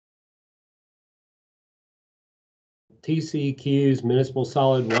TCEQ's Municipal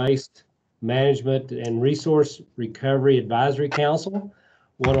Solid Waste Management and Resource Recovery Advisory Council.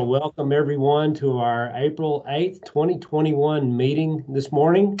 Want to welcome everyone to our April 8th, 2021 meeting this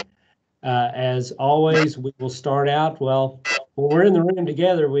morning. As always, we will start out, well, when we're in the room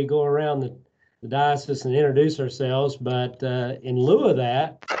together, we go around the diocese and introduce ourselves, but in lieu of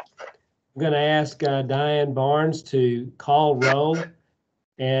that, I'm going to ask Diane Barnes to call roll.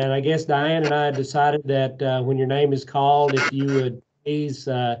 And I guess Diane and I decided that when your name is called, if you would please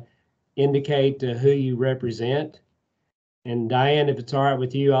indicate who you represent. And Diane, if it's all right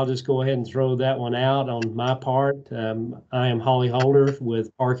with you, I'll just go ahead and throw that one out on my part. I am Holly Holder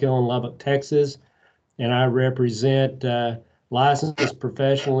with Park Hill in Lubbock, Texas, and I represent licensed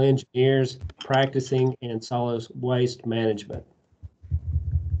professional engineers practicing in solid waste management.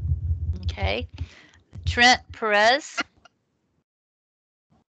 Okay. Trent Perez.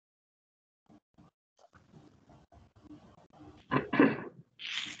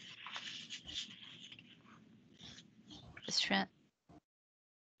 Is Trent?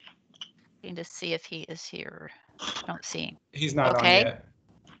 Need to see if he is here. I don't see him. He's not on yet.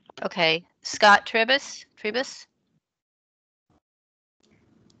 Okay. Scott Trebus.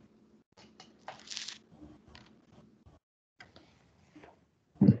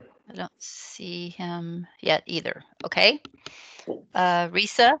 I don't see him yet either. Okay.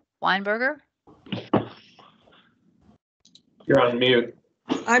 Risa Weinberger. You're on mute.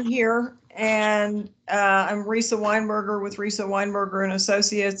 I'm here, and I'm Risa Weinberger with Risa Weinberger and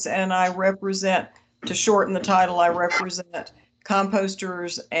Associates, and I represent, to shorten the title, I represent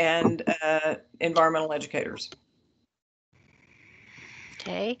composters and environmental educators.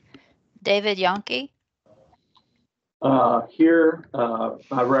 Okay. David Yonke. Here,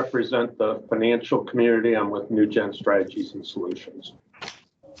 I represent the financial community. I'm with New Gen Strategies and Solutions.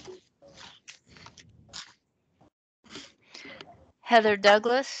 Heather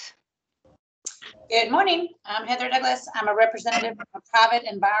Douglas. Good morning. I'm Heather Douglas. I'm a representative of a private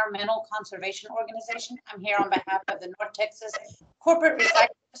environmental conservation organization. I'm here on behalf of the North Texas Corporate Recycling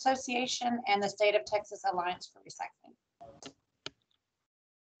Association and the State of Texas Alliance for Recycling.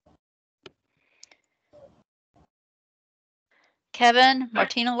 Kevin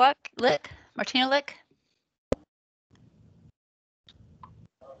Martinolick.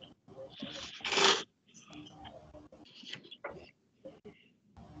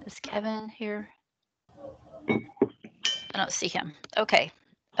 Is Kevin here? I don't see him. Okay.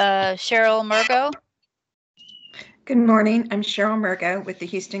 Cheryl Murgo. Good morning. I'm Cheryl Murgo with the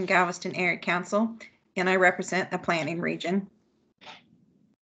Houston Galveston Area Council, and I represent the planning region.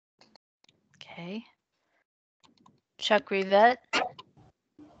 Okay. Chuck Rivette.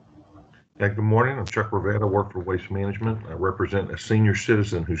 Good morning. I'm Chuck Rivette. I work for Waste Management. I represent a senior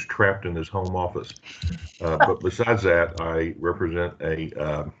citizen who's trapped in his home office. But besides that, I represent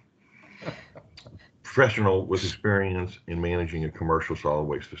a professional with experience in managing a commercial solid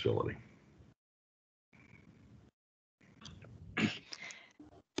waste facility.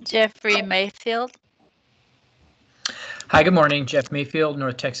 Jeffrey Mayfield. Hi, good morning. Jeff Mayfield,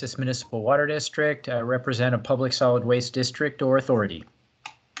 North Texas Municipal Water District. I represent a public solid waste district or authority.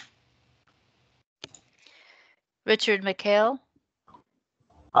 Richard McHale.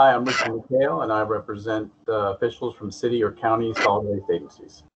 Hi, I'm Richard McHale, and I represent officials from city or county solid waste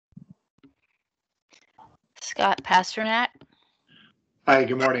agencies. Scott Pasternak. Hi,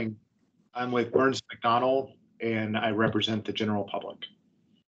 good morning. I'm with Burns McDonnell, and I represent the general public.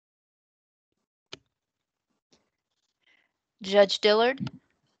 Judge Dillard.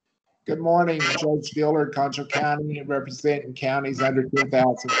 Good morning, Judge Dillard, Concho County, representing counties under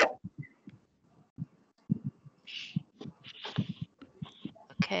 10,000.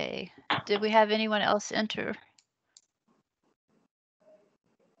 Okay. Did we have anyone else enter?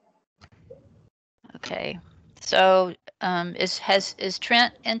 Okay. So is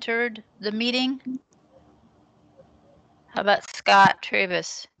Trent entered the meeting? How about Scott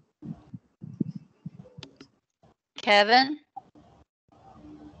Travis? Kevin?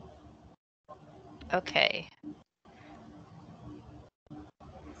 Okay.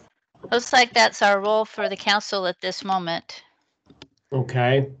 Looks like that's our role for the council at this moment.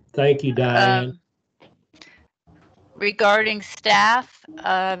 Okay, thank you, Diane. Regarding staff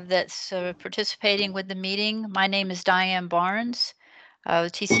that's participating with the meeting, my name is Diane Barnes,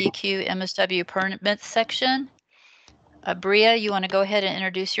 TCEQ MSW Permits section. Bria, you want to go ahead and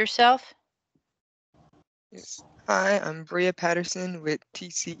introduce yourself? Yes. Hi, I'm Bria Patterson with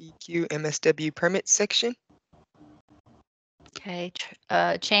TCEQ MSW Permits section. Okay,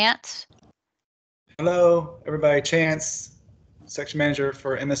 Chance. Hello, everybody. Chance, section manager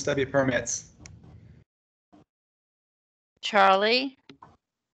for MSW Permits. Charlie.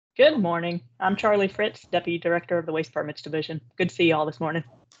 Good morning. I'm Charlie Fritz, Deputy Director of the Waste Permits Division. Good to see you all this morning.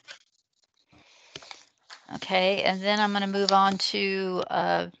 Okay, and then I'm going to move on to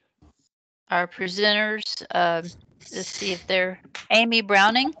our presenters. Let's see if they're Amy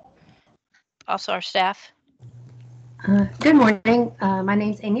Browning, also our staff. Good morning. My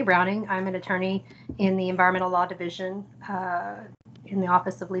name is Amy Browning. I'm an attorney in the Environmental Law Division in the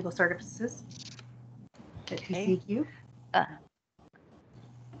Office of Legal Services at TCEQ.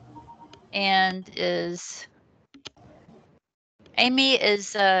 And is Amy,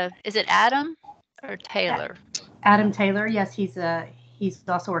 is it Adam or Taylor? Adam Taylor, yes, he's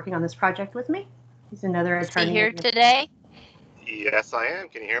also working on this project with me. He's another attorney. Is he here today? Yes, I am.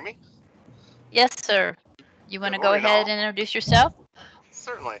 Can you hear me? Yes, sir. You want to go ahead and introduce yourself?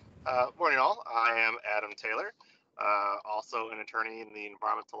 Certainly. Morning all. I am Adam Taylor, also an attorney in the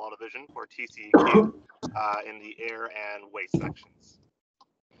Environmental Law Division for TCEQ in the air and waste sections.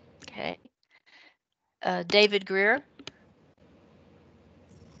 Okay. David Greer.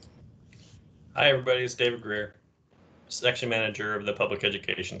 Hi, everybody. It's David Greer, section manager of the public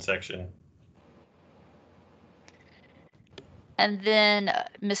education section. And then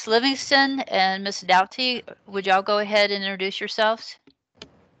Miss Livingston and Miss Doughty, would y'all go ahead and introduce yourselves?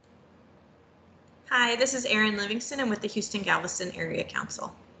 Hi, this is Erin Livingston. I'm with the Houston-Galveston Area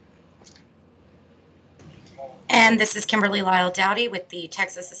Council. And this is Kimberly Lyle Doughty with the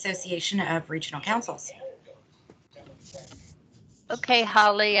Texas Association of Regional Councils. Okay,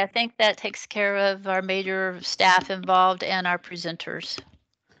 Holly, I think that takes care of our major staff involved and our presenters.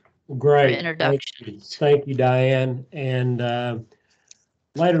 Great. Introductions. Thank you, Diane. And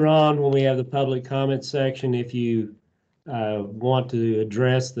later on, when we have the public comment section, if you want to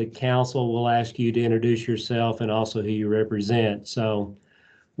address the council, we'll ask you to introduce yourself and also who you represent. So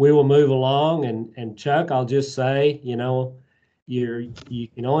we will move along. And Chuck, I'll just say, you know, you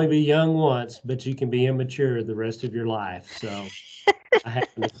can only be young once, but you can be immature the rest of your life. So I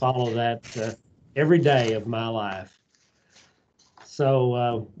happen to follow that every day of my life.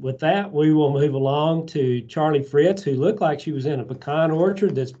 So with that, we will move along to Charlie Fritz, who looked like she was in a pecan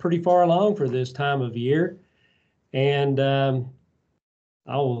orchard that's pretty far along for this time of year. And I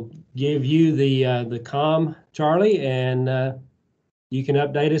will give you the comm, Charlie, and you can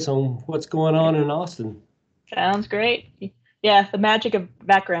update us on what's going on in Austin. Sounds great. Yeah, the magic of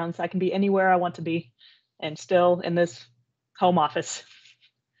backgrounds. I can be anywhere I want to be and still in this home office.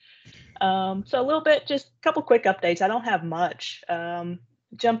 So a little bit, just a couple quick updates. I don't have much.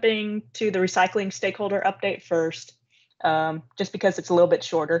 Jumping to the recycling stakeholder update first, just because it's a little bit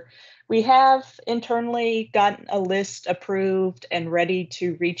shorter. We have internally gotten a list approved and ready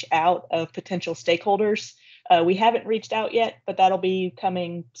to reach out of potential stakeholders. We haven't reached out yet, but that'll be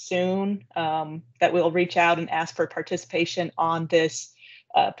coming soon, that we'll reach out and ask for participation on this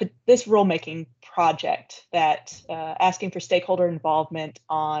rulemaking project, that asking for stakeholder involvement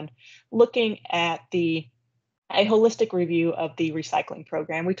on looking at a holistic review of the recycling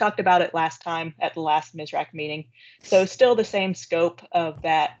program. We talked about it last time at the last MSWRRAC meeting. So still the same scope of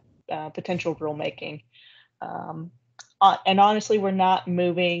that potential rulemaking. And honestly, we're not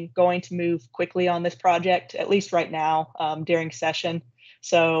going to move quickly on this project, at least right now, during session.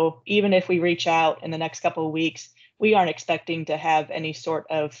 So even if we reach out in the next couple of weeks, we aren't expecting to have any sort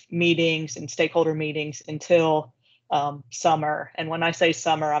of meetings and stakeholder meetings until summer. And when I say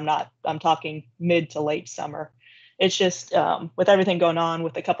summer, I'm talking mid to late summer. It's just with everything going on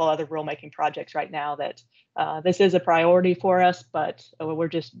with a couple other rulemaking projects right now that this is a priority for us, but we're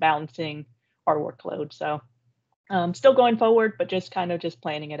just balancing our workload. So still going forward, but just kind of just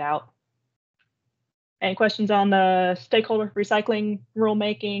planning it out. Any questions on the stakeholder recycling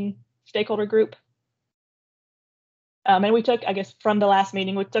rulemaking stakeholder group? And we took, I guess, from the last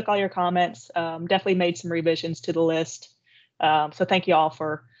meeting, we took all your comments, definitely made some revisions to the list. So thank you all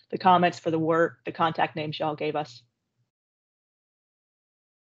for the comments, for the work, the contact names y'all gave us.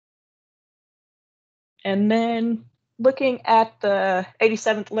 And then looking at the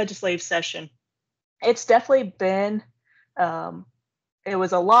 87th legislative session, it's definitely been, it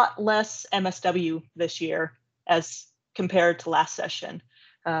was a lot less MSW this year as compared to last session.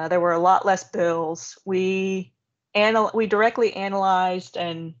 There were a lot less bills. We directly analyzed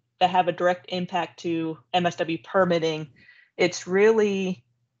and that have a direct impact to MSW permitting. It's really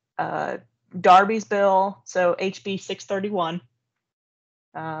Darby's bill, so HB 631,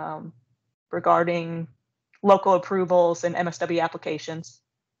 regarding local approvals and MSW applications.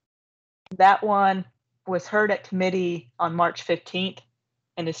 That one was heard at committee on March 15th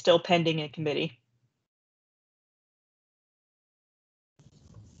and is still pending in committee.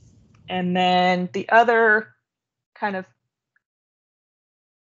 And then the other kind of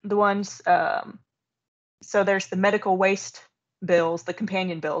the ones, so there's the medical waste bills, the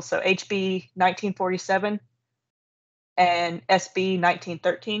companion bills. So HB 1947 and SB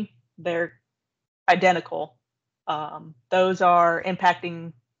 1913, they're identical. Those are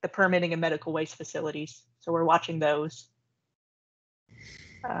impacting the permitting of medical waste facilities. So we're watching those.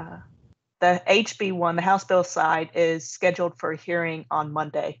 The HB one, the House bill side, is scheduled for a hearing on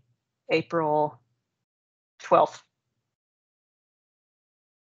Monday, April 12th.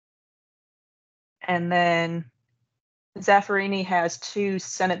 And then Zaffarini has two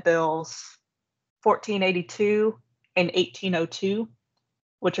Senate bills, 1482 and 1802,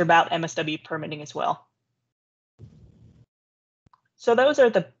 which are about MSW permitting as well. So those are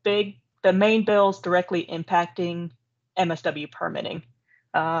the main bills directly impacting MSW permitting.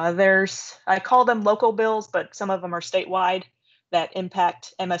 I call them local bills, but some of them are statewide that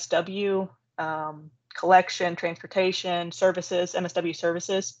impact MSW, collection, transportation, services, MSW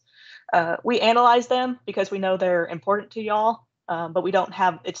services. We analyze them because we know they're important to y'all, but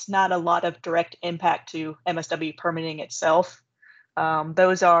it's not a lot of direct impact to MSW permitting itself.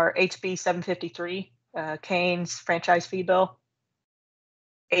 Those are HB 753, Kane's franchise fee bill,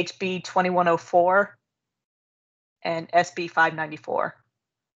 HB 2104, and SB 594.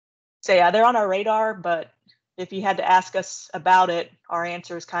 So yeah, they're on our radar, but if you had to ask us about it, our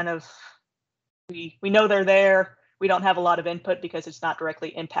answer is kind of, we know they're there. We don't have a lot of input because it's not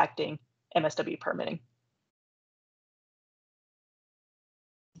directly impacting MSW permitting.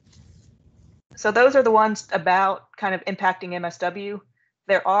 So those are the ones about kind of impacting MSW.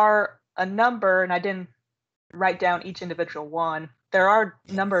 There are a number, and I didn't write down each individual one. There are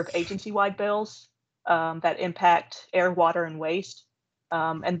a number of agency-wide bills that impact air, water, and waste.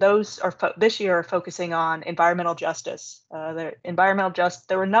 And those are this year are focusing on environmental justice. There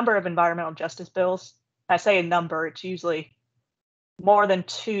were a number of environmental justice bills. I say a number, it's usually more than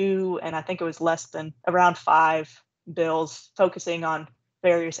two, and I think it was less than around 5 bills focusing on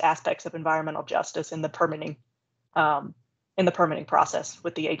various aspects of environmental justice in the permitting process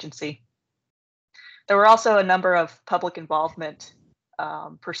with the agency. There were also a number of public involvement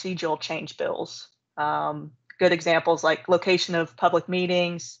procedural change bills. Good examples like location of public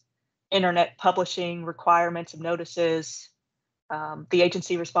meetings, internet publishing requirements of notices, the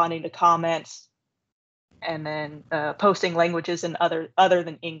agency responding to comments, and then posting languages in other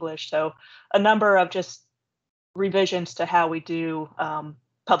than English. So a number of just revisions to how we do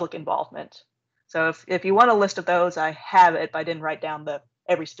public involvement. So if you want a list of those, I have it, but I didn't write down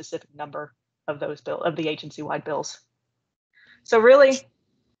every specific number of those of the agency-wide bills. So really,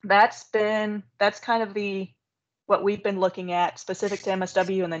 that's kind of what we've been looking at specific to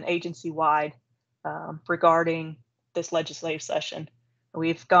MSW and then agency-wide regarding this legislative session.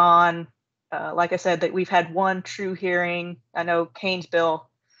 We've gone, like I said, that we've had one true hearing. I know Kane's bill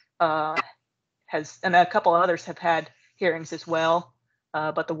has, and a couple of others have had hearings as well,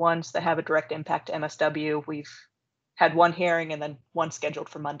 but the ones that have a direct impact to MSW, we've had one hearing and then one scheduled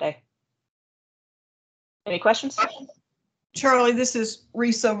for Monday. Any questions? Charlie, this is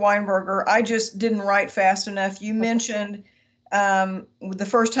Risa Weinberger. I just didn't write fast enough. You mentioned, the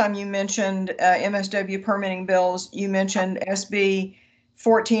first time you mentioned MSW permitting bills, you mentioned SB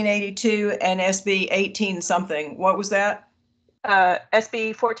 1482 and SB 18 something. What was that?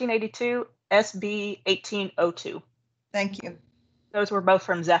 SB 1482, SB 1802. Thank you. Those were both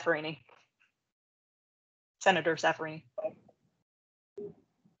from Zaffarini, Senator Zaffarini.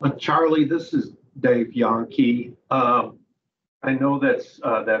 Charlie, this is Dave Yankee. I know that's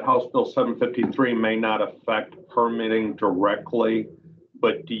that House Bill 753 may not affect permitting directly,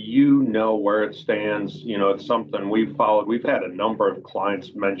 but do you know where it stands? You know, it's something we've followed. We've had a number of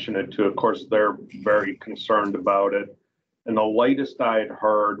clients mention it too. Of course, they're very concerned about it. And the latest I had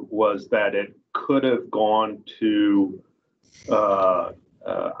heard was that it could have gone to,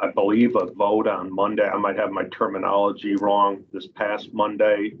 I believe, a vote on Monday. I might have my terminology wrong, this past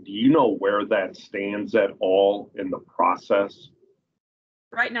Monday. Do you know where that stands at all in the process?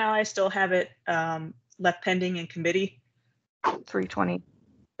 Right now, I still have it left pending in committee. 320.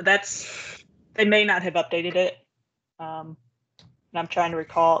 They may not have updated it. And I'm trying to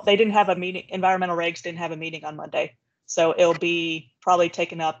recall. They didn't have a meeting. Environmental regs didn't have a meeting on Monday. So it'll be probably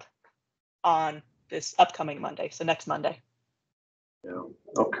taken up on this upcoming Monday. So next Monday. Yeah.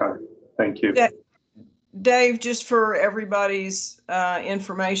 Okay. Thank you. Dave, just for everybody's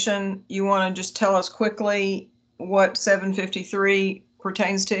information, you want to just tell us quickly what 753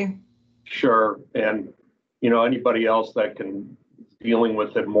 pertains to? Sure. And, you know, anybody else that can dealing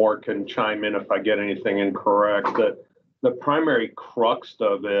with it more can chime in if I get anything incorrect. The primary crux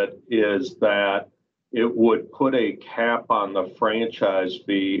of it is that it would put a cap on the franchise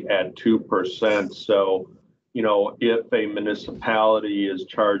fee at 2%. So, you know, if a municipality is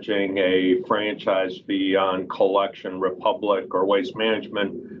charging a franchise fee on collection, Republic or Waste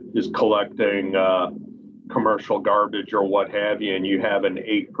Management is collecting commercial garbage or what have you, and you have an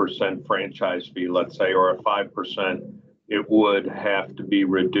 8% franchise fee, let's say, or a 5%, it would have to be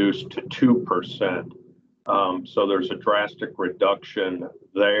reduced to 2%. So there's a drastic reduction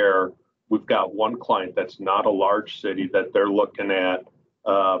there. We've got one client that's not a large city that they're looking at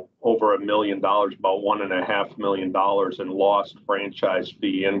over $1 million, about $1.5 million in lost franchise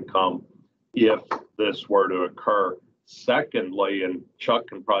fee income if this were to occur. Secondly, and Chuck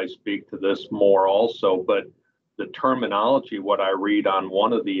can probably speak to this more also, but the terminology, what I read on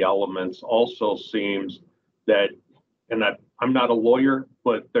one of the elements also seems that, and I'm not a lawyer,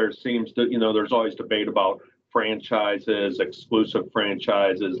 but there seems to, you know, there's always debate about franchises, exclusive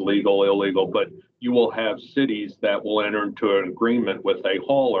franchises, legal, illegal, but you will have cities that will enter into an agreement with a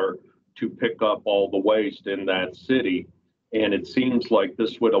hauler to pick up all the waste in that city. And it seems like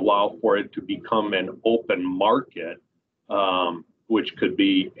this would allow for it to become an open market, which could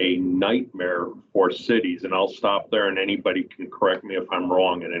be a nightmare for cities. And I'll stop there and anybody can correct me if I'm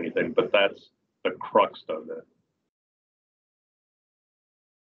wrong in anything, but that's the crux of it.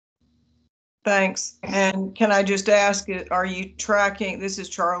 Thanks. And can I just ask, are you tracking, this is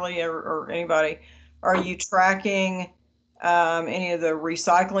Charlie or anybody, are you tracking any of the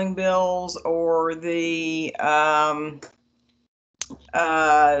recycling bills or the, I'll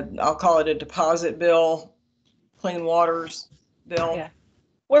call it a deposit bill, clean waters bill? Yeah,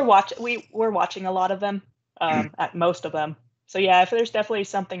 we're watching a lot of them, at most of them. So yeah, if there's definitely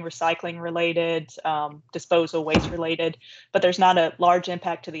something recycling related, disposal waste related, but there's not a large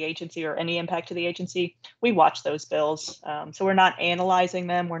impact to the agency or any impact to the agency, we watch those bills. So we're not analyzing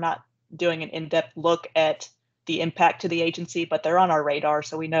them. We're not doing an in-depth look at the impact to the agency, but they're on our radar.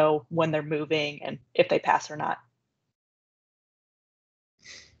 So we know when they're moving and if they pass or not.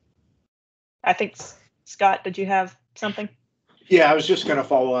 I think, Scott, did you have something? Yeah, I was just going to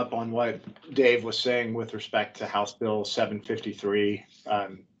follow up on what Dave was saying with respect to House Bill 753.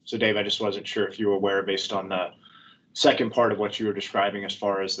 So Dave, I just wasn't sure if you were aware based on the second part of what you were describing as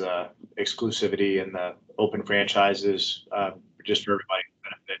far as the exclusivity and the open franchises, just for everybody's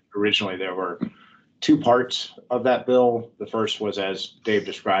benefit. Originally, there were two parts of that bill. The first was, as Dave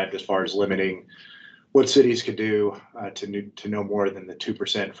described, as far as limiting what cities could do to no more than the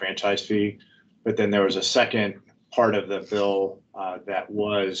 2% franchise fee. But then there was a second part of the bill that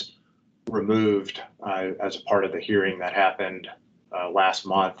was removed as a part of the hearing that happened last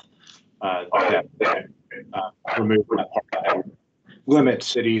month. Removed that part that limits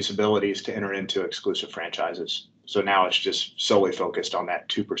cities' abilities to enter into exclusive franchises. So now it's just solely focused on that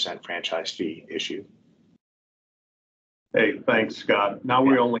 2% franchise fee issue. Hey, thanks, Scott. Now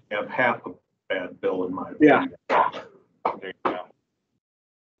we only have half a bad bill in my opinion. Yeah. There you go.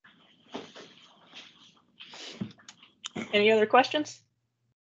 Any other questions?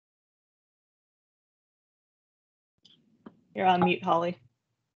 You're on mute, Holly.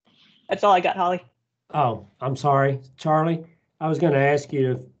 That's all I got, Holly. Oh, I'm sorry, Charlie. I was going to ask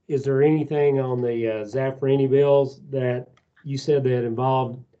you, is there anything on the Zaffarini bills that you said that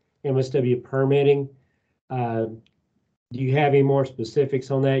involved MSW permitting? Do you have any more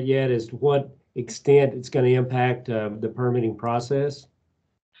specifics on that yet as to what extent it's going to impact the permitting process?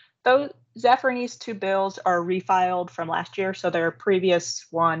 Those Zaffarini's two bills are refiled from last year, so they're previous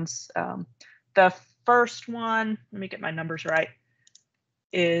ones. The first one, let me get my numbers right,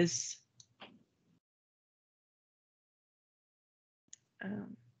 is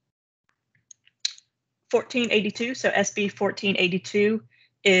 1482. So SB 1482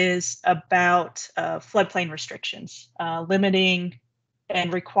 is about floodplain restrictions, limiting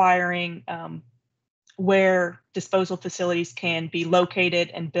and requiring where disposal facilities can be located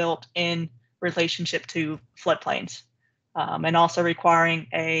and built in relationship to floodplains, and also requiring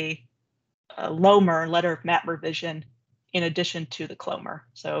a LOMR, letter of map revision, in addition to the CLOMR.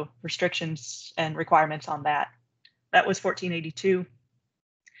 So restrictions and requirements on that. That was 1482.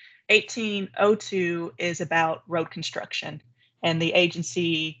 1802 is about road construction and the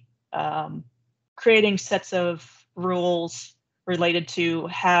agency creating sets of rules related to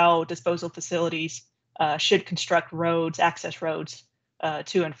how disposal facilities should construct roads, access roads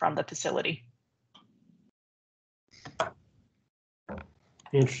to and from the facility.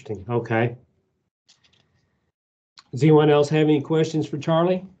 Interesting. Okay. Does anyone else have any questions for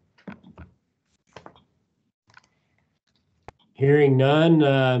Charlie? Hearing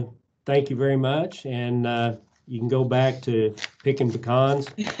none, thank you very much. And you can go back to picking pecans.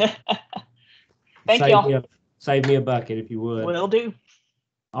 Thank y'all. Save me a bucket if you would. Will do.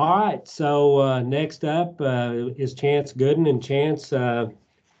 All right, so next up is Chance Gooden, and Chance going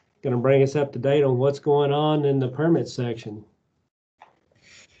to bring us up to date on what's going on in the permit section.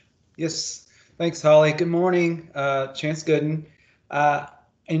 Yes, thanks, Holly. Good morning, Chance Gooden.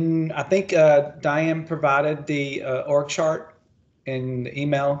 And I think Diane provided the org chart in the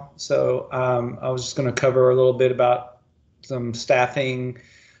email, so I was just going to cover a little bit about some staffing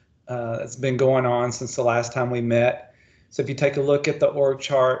that's been going on since the last time we met. So if you take a look at the org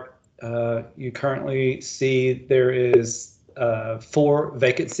chart, you currently see there is 4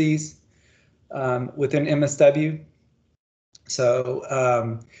 vacancies within MSW.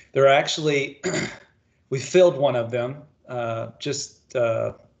 So there are actually, we filled one of them just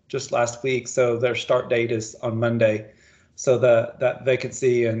last week. So their start date is on Monday. So that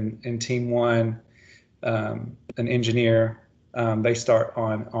vacancy in Team 1, an engineer, they start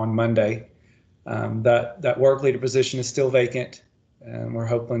on Monday. That work leader position is still vacant, and we're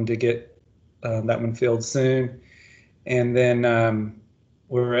hoping to get that one filled soon. And then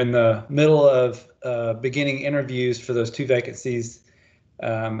we're in the middle of beginning interviews for those 2 vacancies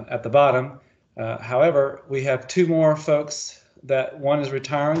at the bottom. However, we have 2 more folks that one is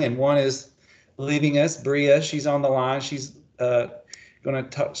retiring and one is leaving us. Bria, she's on the line. She's going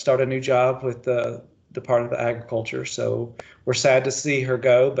to start a new job with the Department of Agriculture. So we're sad to see her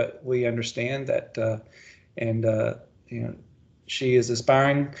go, but we understand that, she is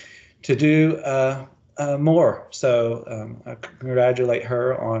aspiring to do more. So I congratulate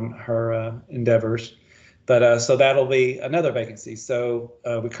her on her endeavors. But so that'll be another vacancy. So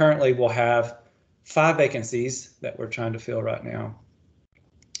we currently will have 5 vacancies that we're trying to fill right now.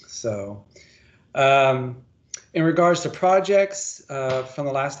 So in regards to projects, from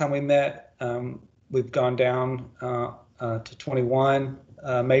the last time we met, we've gone down to 21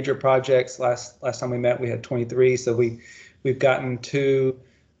 major projects. Last time we met, we had 23. So we've gotten 2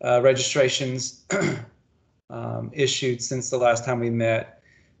 registrations issued since the last time we met.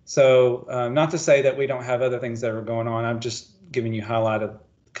 So not to say that we don't have other things that are going on. I'm just giving you highlight of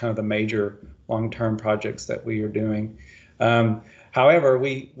kind of the major long-term projects that we are doing. However,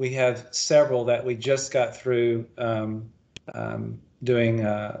 we have several that we just got through doing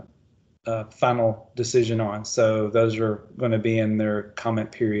a final decision on. So those are going to be in their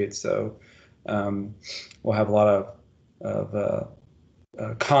comment period. So we'll have a lot of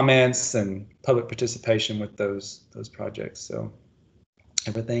comments and public participation with those projects. So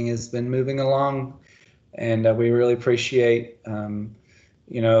everything has been moving along, and we really appreciate the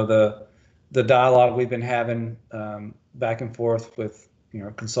dialogue we've been having back and forth with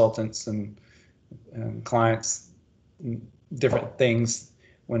consultants and clients, different things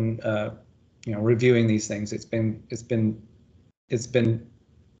when reviewing these things. It's been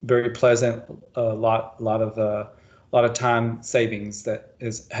very pleasant. A lot of time savings that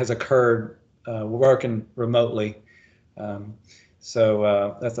has occurred working remotely.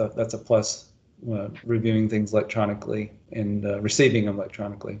 So that's a plus, reviewing things electronically and receiving them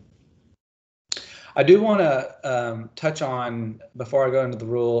electronically. I do want to touch on, before I go into the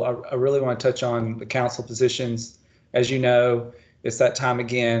rule, I really want to touch on the council positions. As you know, it's that time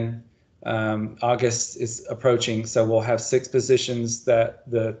again. August is approaching, so we'll have 6 positions that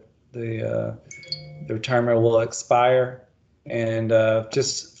their term will expire. And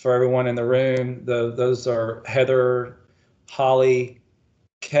just for everyone in the room, those are Heather, Holly,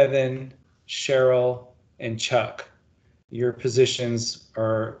 Kevin, Cheryl, and Chuck. Your positions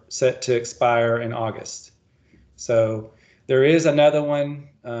are set to expire in August. So there is another one.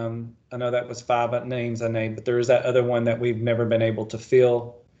 I know that was 5 names I named, but there is that other one that we've never been able to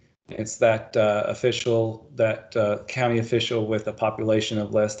fill. It's that official, that county official with a population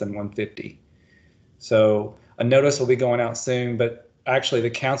of less than 150. So a notice will be going out soon, but actually the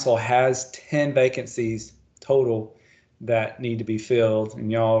council has 10 vacancies total that need to be filled,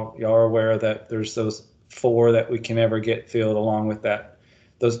 and y'all are aware that there's those 4 that we can never get filled, along with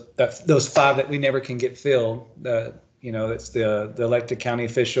those 5 that we never can get filled. It's the elected county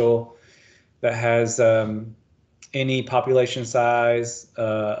official that has any population size,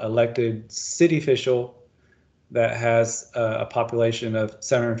 elected city official that has a population of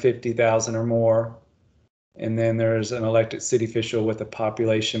 750,000 or more, and then there's an elected city official with a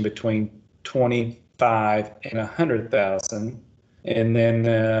population between 25 and 100,000, and then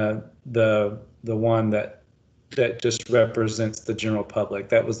the one that just represents the general public.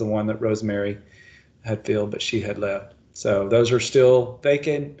 That was the one that Rosemary had filled, but she had left. So those are still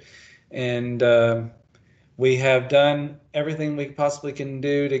vacant, and we have done everything we possibly can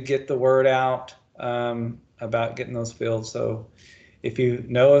do to get the word out about getting those filled. So if you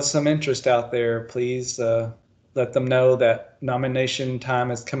know of some interest out there, please let them know that nomination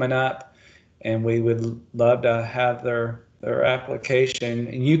time is coming up, and we would love to have their application.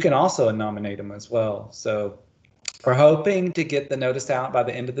 And you can also nominate them as well. So we're hoping to get the notice out by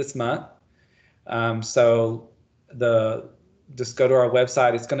the end of this month. So just go to our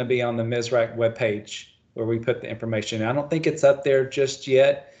website. It's going to be on the MSWRRAC webpage where we put the information. I don't think it's up there just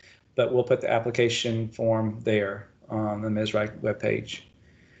yet, but we'll put the application form there on the MSWRRAC webpage.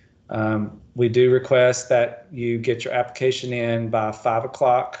 We do request that you get your application in by 5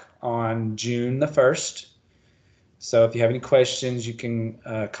 o'clock on June the 1st. So if you have any questions, you can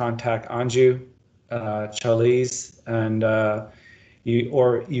contact Anju Chaliz, and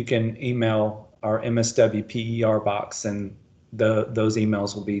you can email our MSWPER box, and those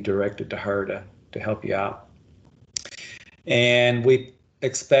emails will be directed to her to help you out. And we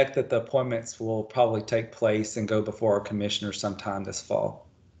expect that the appointments will probably take place and go before our commissioner sometime this fall.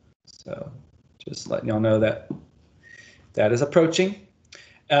 So just letting y'all know that that is approaching.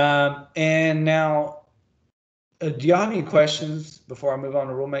 And now, do y'all have any questions before I move on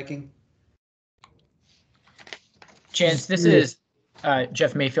to rulemaking? Chance, this is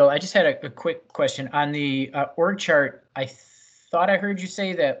Jeff Mayfield. I just had a quick question on the org chart. I thought I heard you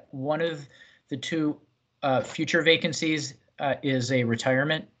say that one of the two future vacancies is a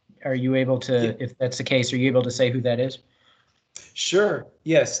retirement. Are you able to, if that's the case, are you able to say who that is? Sure.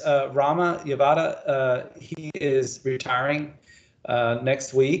 Yes. Rama Yavata, he is retiring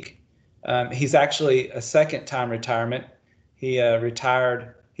next week. He's actually a second-time retirement. He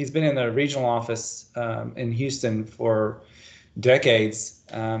retired. He's been in the regional office in Houston for decades,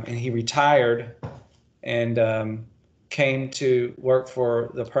 and he retired and came to work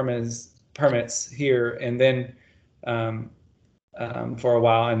for the permits here, and then for a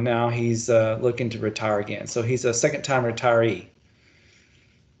while, and now he's looking to retire again. So he's a second-time retiree.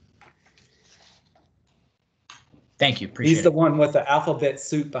 Thank you. Appreciate it. He's the one with the alphabet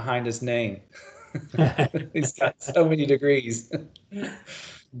soup behind his name. He's got so many degrees.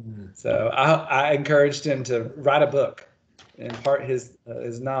 So I encouraged him to write a book and impart his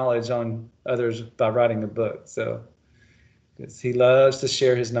knowledge on others by writing a book. So because he loves to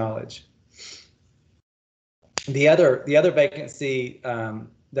share his knowledge. The other vacancy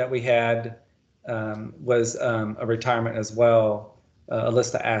that we had was a retirement as well.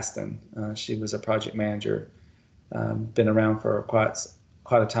 Alyssa Aston. She was a project manager. Been around for quite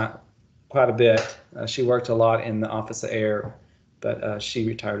a bit. She worked a lot in the Office of Air, but she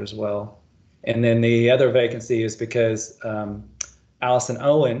retired as well. And then the other vacancy is because Allison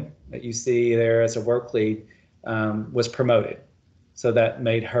Owen, that you see there as a work lead, was promoted. So that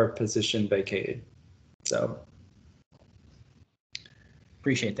made her position vacated. So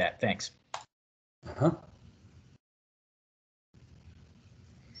appreciate that. Thanks.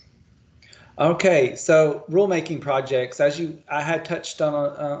 Okay, so rulemaking projects, I had touched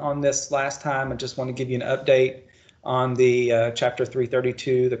on this last time. I just want to give you an update on the Chapter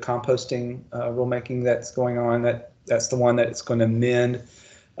 332, the composting rulemaking that's going on. That's the one that's going to amend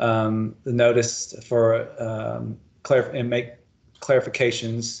the notice for and make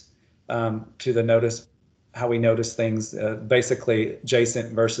clarifications to the notice, how we notice things, basically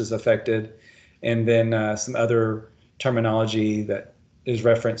adjacent versus affected, and then some other terminology that is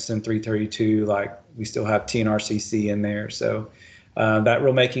referenced in 332, like we still have TNRCC in there. So that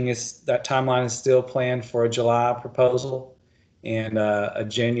rulemaking that timeline is still planned for a July proposal and a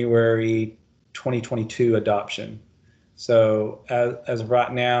January 2022 adoption. So as of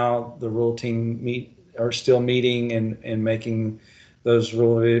right now, the rule team are still meeting and making those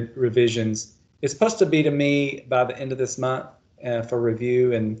rule revisions. It's supposed to be to me by the end of this month for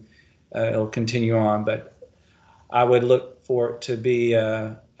review, and it'll continue on, but I would look for it to be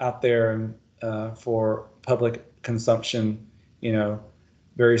out there for public consumption,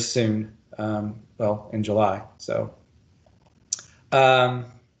 very soon, in July. So,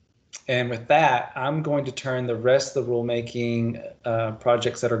 and with that, I'm going to turn the rest of the rulemaking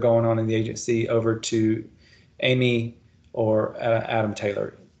projects that are going on in the agency over to Amy or Adam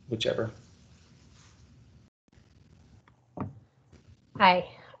Taylor, whichever. Hi.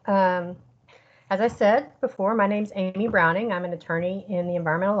 As I said before, my name's Amy Browning. I'm an attorney in the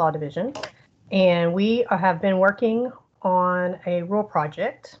Environmental Law Division, and we have been working on a rule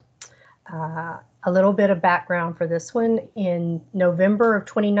project. A little bit of background for this one. In November of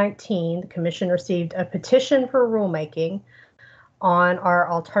 2019, the Commission received a petition for rulemaking on our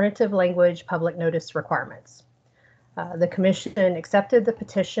alternative language public notice requirements. The Commission accepted the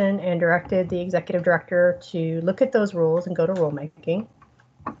petition and directed the Executive Director to look at those rules and go to rulemaking.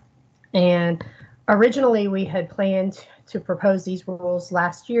 And Originally, we had planned to propose these rules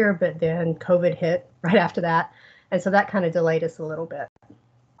last year, but then COVID hit right after that. And so that kind of delayed us a little bit.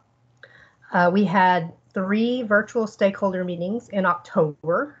 We had 3 virtual stakeholder meetings in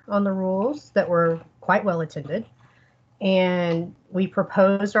October on the rules that were quite well attended. And we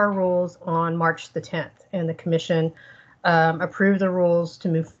proposed our rules on March the 10th, and the commission approved the rules to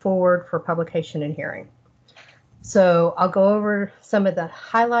move forward for publication and hearing. So I'll go over some of the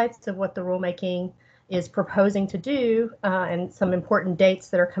highlights of what the rulemaking is proposing to do and some important dates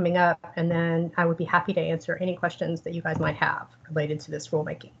that are coming up, and then I would be happy to answer any questions that you guys might have related to this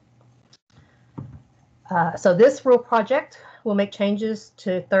rulemaking. So this rule project will make changes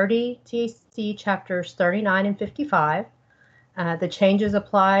to 30 TC chapters 39 and 55. The changes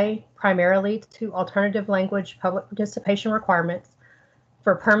apply primarily to alternative language public participation requirements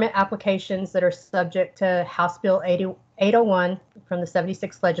for permit applications that are subject to House Bill 801 from the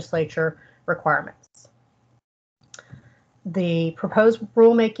 76th legislature requirements. The proposed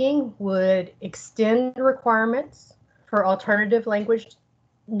rulemaking would extend requirements for alternative language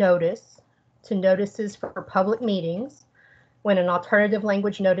notice to notices for public meetings when an alternative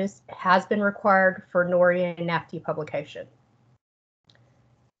language notice has been required for NORI and NAFTI publication.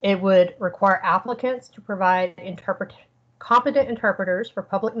 It would require applicants to provide competent interpreters for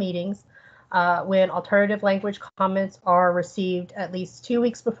public meetings when alternative language comments are received at least 2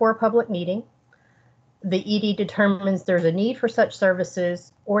 weeks before a public meeting. The ED determines there's a need for such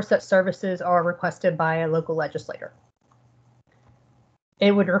services or such services are requested by a local legislator.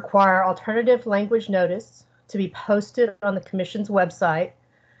 It would require alternative language notice to be posted on the Commission's website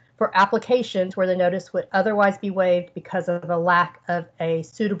for applications where the notice would otherwise be waived because of a lack of a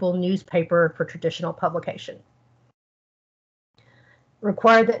suitable newspaper for traditional publication.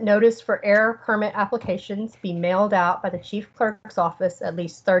 Require that notice for air permit applications be mailed out by the Chief Clerk's office at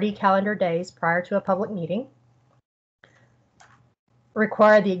least 30 calendar days prior to a public meeting.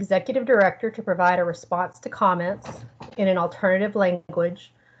 Require the Executive Director to provide a response to comments in an alternative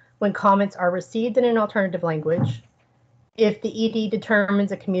language when comments are received in an alternative language, if the ED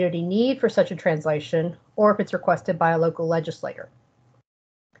determines a community need for such a translation, or if it's requested by a local legislator.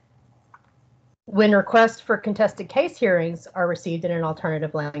 When requests for contested case hearings are received in an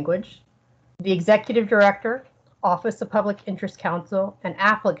alternative language, the Executive Director, Office of Public Interest Counsel, and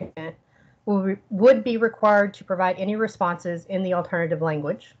applicant would be required to provide any responses in the alternative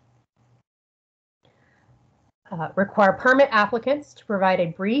language. Require permit applicants to provide a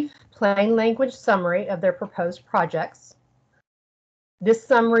brief, plain language summary of their proposed projects. This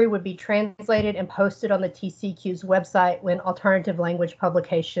summary would be translated and posted on the TCEQ's website when alternative language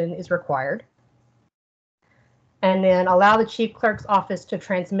publication is required. And then allow the Chief Clerk's office to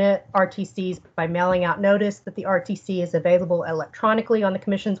transmit RTCs by mailing out notice that the RTC is available electronically on the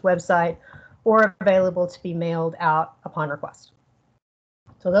Commission's website or available to be mailed out upon request.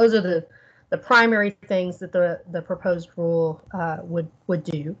 So those are the primary things that the proposed rule would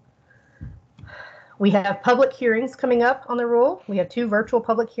do. We have public hearings coming up on the rule. We have 2 virtual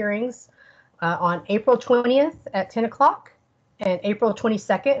public hearings on April 20th at 10 o'clock and April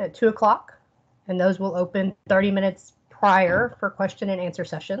 22nd at 2 o'clock. And those will open 30 minutes prior for question and answer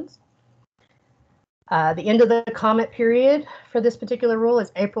sessions. The end of the comment period for this particular rule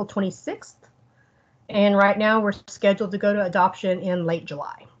is April 26th. And right now we're scheduled to go to adoption in late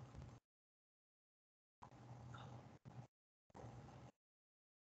July.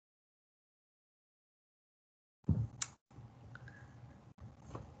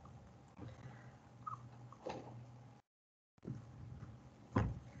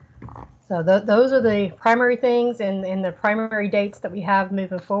 So those are the primary things and the primary dates that we have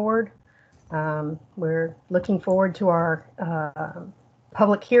moving forward. We're looking forward to our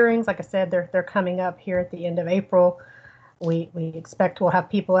public hearings. Like I said, they're coming up here at the end of April. We expect we'll have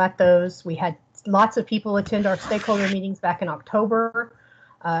people at those. We had lots of people attend our stakeholder meetings back in October.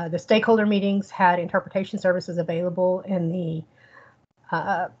 The stakeholder meetings had interpretation services available, and the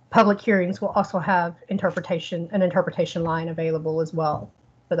public hearings will also have an interpretation line available as well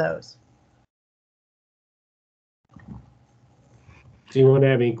for those. Do you want to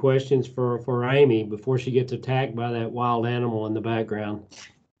have any questions for Amy before she gets attacked by that wild animal in the background?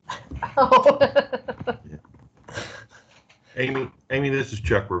 Oh. Amy, this is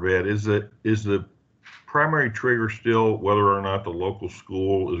Chuck Rivette. Is the primary trigger still whether or not the local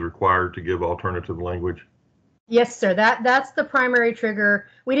school is required to give alternative language? Yes, sir. That's the primary trigger.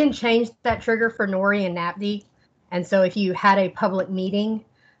 We didn't change that trigger for NORI and NAPD. And so if you had a public meeting,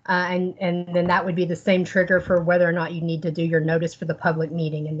 and then that would be the same trigger for whether or not you need to do your notice for the public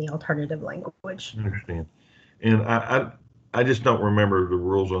meeting in the alternative language. I understand. And I just don't remember the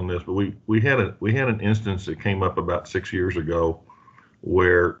rules on this, but we had an instance that came up about 6 years ago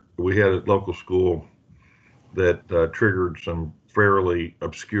where we had a local school that triggered some fairly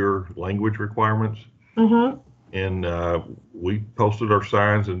obscure language requirements. Mm-hmm. And we posted our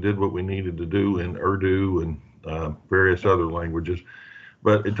signs and did what we needed to do in Urdu and various other languages.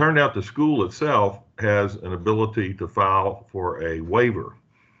 But it turned out the school itself has an ability to file for a waiver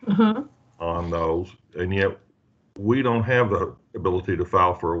on those, and yet we don't have the ability to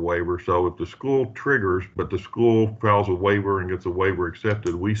file for a waiver. So if the school triggers, but the school files a waiver and gets a waiver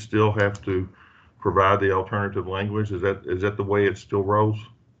accepted, we still have to provide the alternative language. Is that the way it still rolls?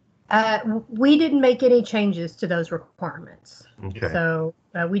 We didn't make any changes to those requirements. Okay. So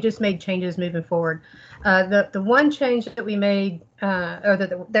we just made changes moving forward. The one change that we made, or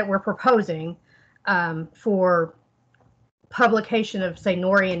that we're proposing for publication of, say,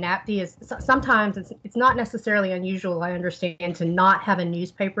 Nori and NAPD is sometimes it's not necessarily unusual, I understand, to not have a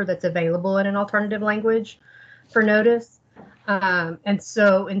newspaper that's available in an alternative language for notice. And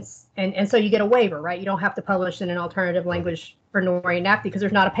so you get a waiver, right? You don't have to publish in an alternative language for Nori and NAPD because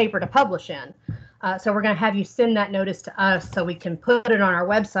there's not a paper to publish in. So we're going to have you send that notice to us so we can put it on our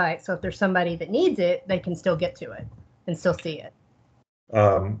website. So if there's somebody that needs it, they can still get to it and still see it.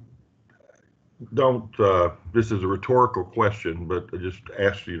 This is a rhetorical question, but I just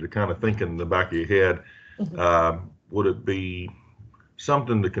asked you to kind of think in the back of your head. Would it be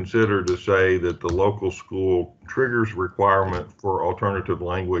something to consider to say that the local school triggers requirement for alternative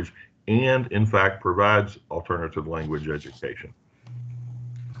language and in fact provides alternative language education?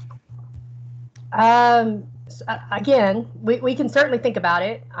 Again, we can certainly think about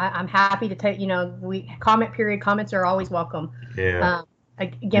it. I'm happy to take, comments are always welcome. Yeah.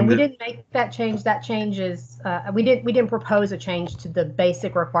 Again, we didn't make that change. That change is, we didn't propose a change to the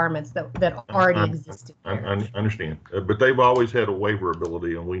basic requirements that already existed. I understand, but they've always had a waiver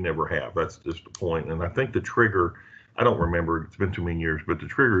ability and we never have. That's just the point. And I think the trigger, I don't remember, it's been too many years, but the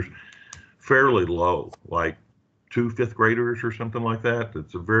trigger's fairly low, like 2 fifth graders or something like that.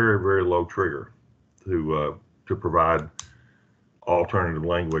 It's a very, very low trigger to provide alternative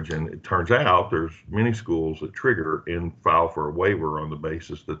language. And it turns out there's many schools that trigger and file for a waiver on the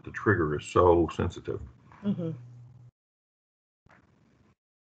basis that the trigger is so sensitive.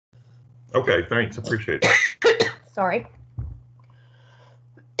 Okay, thanks. Appreciate it. Sorry.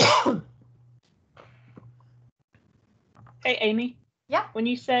 Hey, Amy. Yeah. When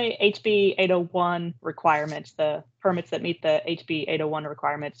you say HB 801 requirements, the permits that meet the HB 801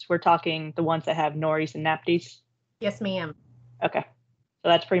 requirements, we're talking the ones that have NORIs and NAPDs? Yes, ma'am. Okay. So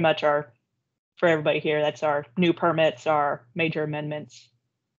that's pretty much for everybody here, that's our new permits, our major amendments.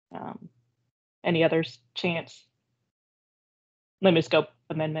 Any others, Chance? Limited scope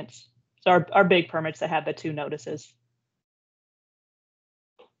amendments. So our big permits that have the 2 notices.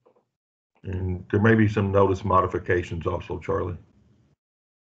 And there may be some notice modifications also, Charlie.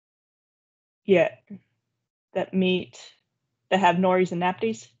 Yeah, that have NORIs and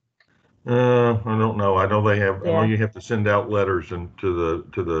NAPDs. I don't know. I know they have. Yeah. I know you have to send out letters and to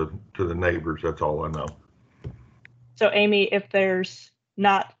the neighbors. That's all I know. So Amy, if there's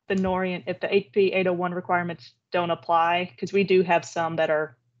not the NORI, and if the HB 801 requirements don't apply, because we do have some that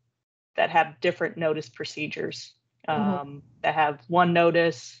have different notice procedures, that have one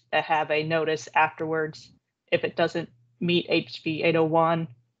notice, that have a notice afterwards. If it doesn't meet HB 801,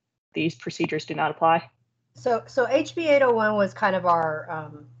 these procedures do not apply. So HB 801 was kind of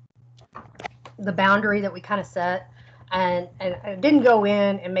our the boundary that we kind of set, and didn't go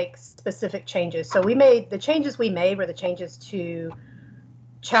in and make specific changes. So the changes we made were the changes to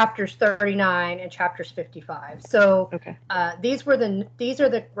chapters 39 and chapters 55. So okay. These are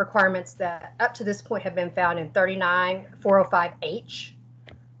the requirements that up to this point have been found in 39405H.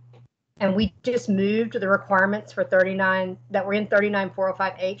 And we just moved the requirements for 39 that were in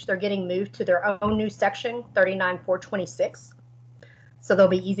 39405H. They're getting moved to their own new section, 39426. So they'll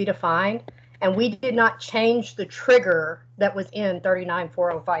be easy to find. And we did not change the trigger that was in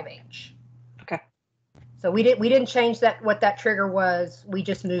 39405H. Okay. So we didn't change what that trigger was. We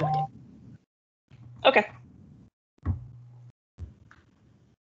just moved it. Okay.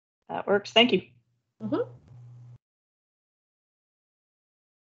 That works. Thank you.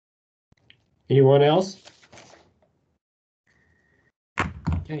 Anyone else?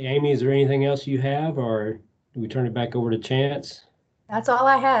 Okay, Amy, is there anything else you have, or do we turn it back over to Chance? That's all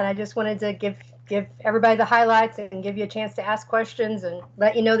I had. I just wanted to give everybody the highlights and give you a chance to ask questions and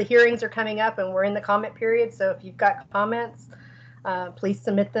let you know the hearings are coming up and we're in the comment period. So if you've got comments, please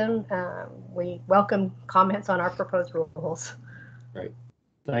submit them. We welcome comments on our proposed rules. Great.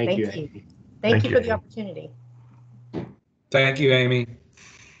 Thank you. Thank you for the opportunity. Thank you, Amy.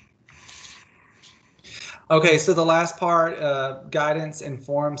 Okay, so the last part, guidance and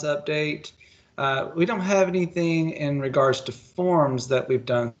forms update. We don't have anything in regards to forms that we've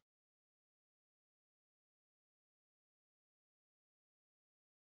done.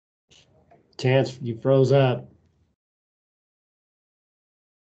 Chance, you froze up.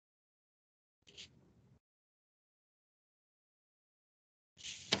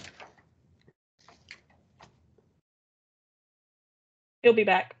 He'll be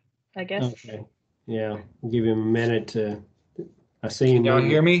back, I guess. Okay. Yeah, we'll give him a minute to. I see him. Can y'all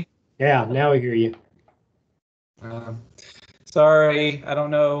hear me? Yeah, now we hear you. Sorry, I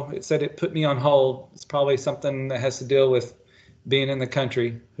don't know. It said it put me on hold. It's probably something that has to deal with being in the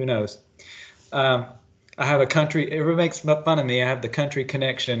country. Who knows? I have a country. Everyone makes fun of me. I have the country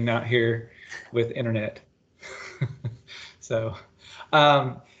connection out here with internet. So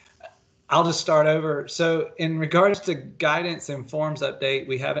I'll just start over. So in regards to guidance and forms update,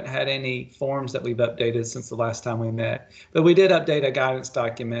 we haven't had any forms that we've updated since the last time we met, but we did update a guidance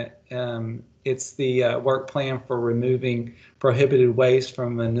document. It's the work plan for removing prohibited waste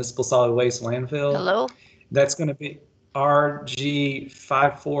from municipal solid waste landfill. Hello? That's going to be RG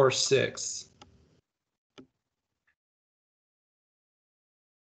 546.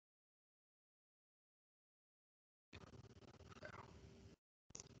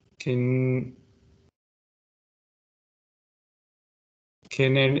 Can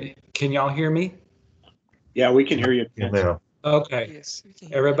y'all hear me? Yeah, we can hear you. Yeah. Okay. Yes, we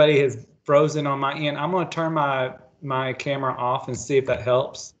can. Everybody has frozen on my end. I'm going to turn my camera off and see if that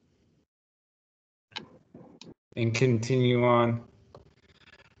helps. And continue on.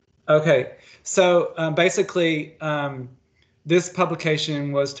 Okay, so basically, this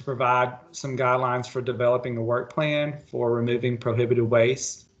publication was to provide some guidelines for developing a work plan for removing prohibited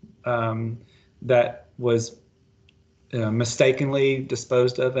waste that was mistakenly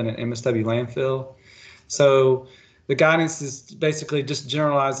disposed of in an MSW landfill. So the guidance is basically just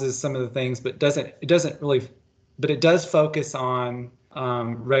generalizes some of the things, but it does focus on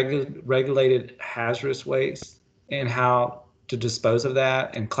regulated hazardous waste and how to dispose of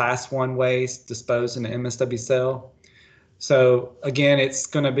that, and class 1 waste disposed in an MSW cell. So again, it's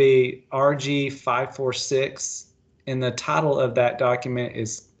going to be RG 546, and the title of that document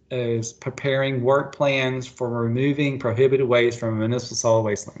is preparing work plans for removing prohibited waste from a municipal solid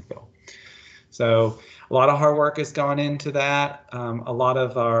waste landfill. So a lot of hard work has gone into that. A lot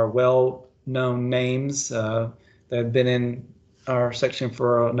of our well-known names that have been in our section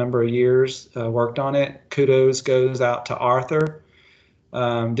for a number of years worked on it. Kudos goes out to Arthur,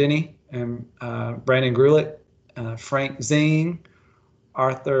 Denny, and Brandon Grulitt, Frank Zing,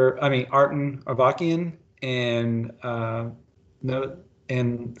 Arten Arbakian,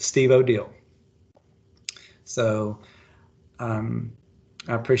 and Steve O'Deal. So I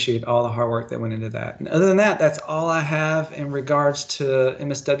appreciate all the hard work that went into that. And other than that, that's all I have in regards to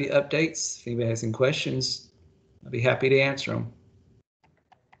MSW updates. If anybody has any questions, I'll be happy to answer them.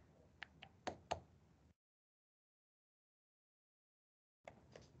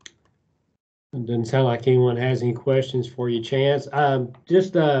 It doesn't sound like anyone has any questions for you, Chance.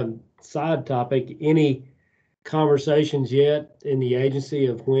 Just a side topic, any conversations yet in the agency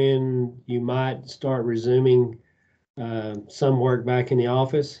of when you might start resuming some work back in the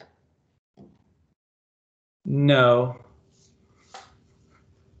office? No.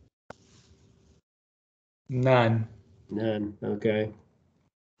 None. None. Okay.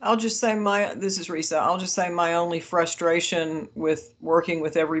 I'll just say this is Risa. I'll just say my only frustration with working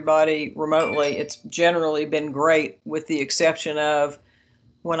with everybody remotely, it's generally been great with the exception of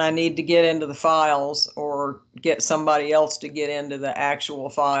when I need to get into the files or get somebody else to get into the actual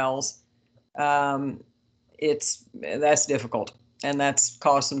files. That's difficult and that's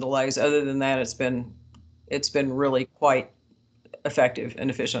caused some delays. Other than that, it's been really quite effective and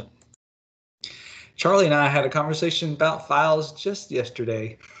efficient. Charlie and I had a conversation about files just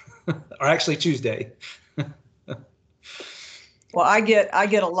yesterday, or actually Tuesday. Well, I get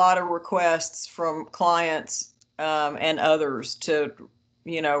a lot of requests from clients and others to,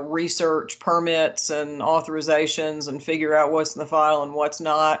 research permits and authorizations and figure out what's in the file and what's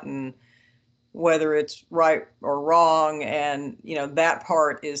not, and whether it's right or wrong. And, that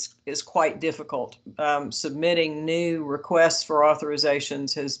part is quite difficult. Submitting new requests for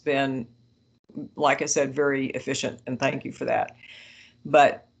authorizations has been, like I said, very efficient, and thank you for that.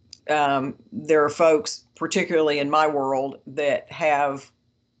 But there are folks, particularly in my world, that have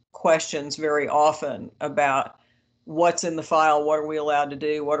questions very often about what's in the file, what are we allowed to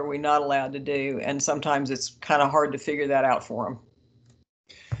do, what are we not allowed to do, and sometimes it's kind of hard to figure that out for them.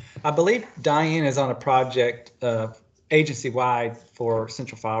 I believe Diane is on a project agency-wide for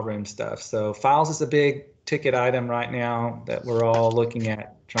central file room stuff. So files is a big ticket item right now that we're all looking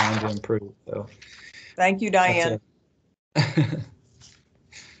at trying to improve. So thank you, Diane.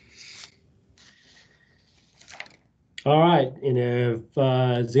 All right, and if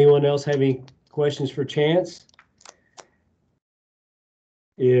does anyone else have any questions for Chance?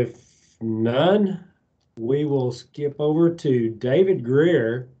 If none, we will skip over to David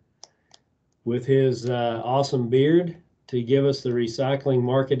Greer with his awesome beard to give us the recycling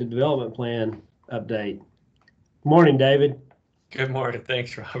market and development plan update. Good morning, David. Good morning.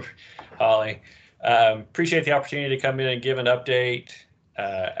 Thanks, Robert. Holly. Appreciate the opportunity to come in and give an update.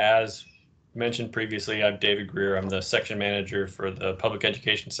 As mentioned previously, I'm David Greer. I'm the section manager for the public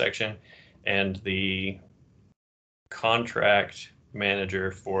education section and the contract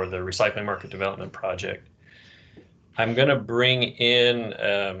manager for the recycling market development project. I'm going to bring in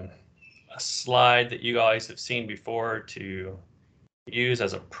a slide that you guys have seen before to use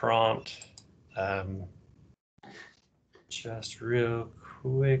as a prompt. Just real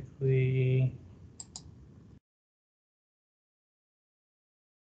quickly.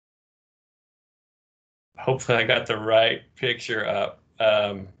 Hopefully I got the right picture up.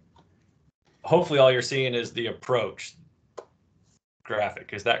 Hopefully all you're seeing is the approach graphic.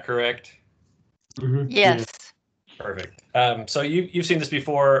 Is that correct? Mm-hmm. Yes. Perfect. So you've seen this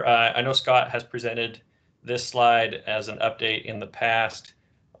before. I know Scott has presented this slide as an update in the past.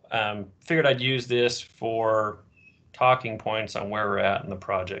 Figured I'd use this for talking points on where we're at in the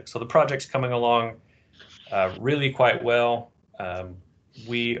project. So the project's coming along really quite well.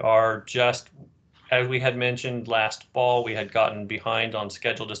 We are just, as we had mentioned last fall, we had gotten behind on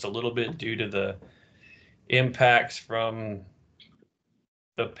schedule just a little bit due to the impacts from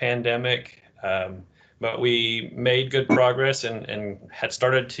the pandemic. But we made good progress and had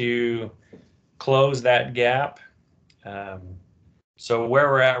started to close that gap. So where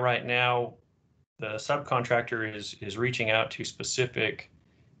we're at right now, the subcontractor is reaching out to specific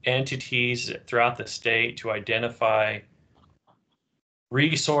entities throughout the state to identify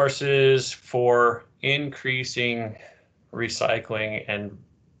resources for increasing recycling and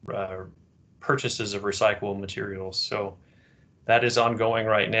purchases of recyclable materials. So that is ongoing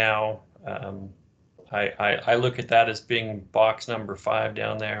right now. I look at that as being box number 5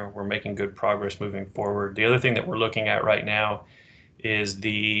 down there. We're making good progress moving forward. The other thing that we're looking at right now is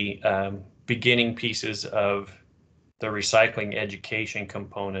the beginning pieces of the recycling education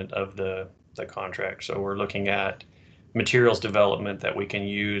component of the contract. So we're looking at materials development that we can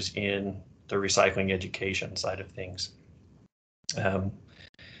use in the recycling education side of things.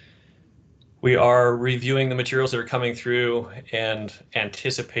 We are reviewing the materials that are coming through and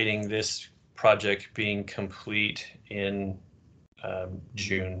anticipating this project being complete in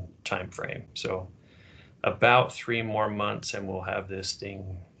June timeframe. So about 3 more months and we'll have this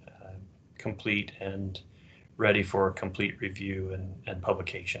thing complete and ready for complete review and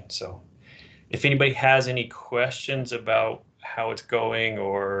publication. So if anybody has any questions about how it's going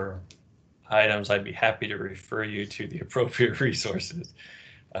or items, I'd be happy to refer you to the appropriate resources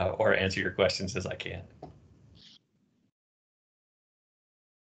or answer your questions as I can.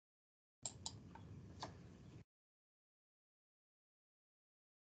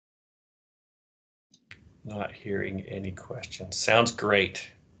 Not hearing any questions. Sounds great.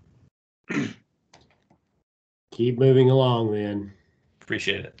 Keep moving along then.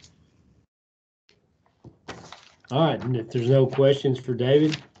 Appreciate it. All right, and if there's no questions for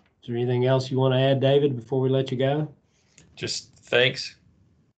David, is there anything else you want to add, David, before we let you go? Just thanks.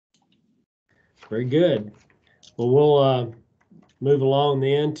 Very good. Well, we'll move along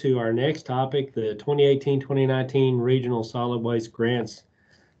then to our next topic, the 2018-2019 Regional Solid Waste Grants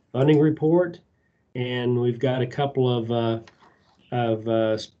Funding Report. And we've got a couple of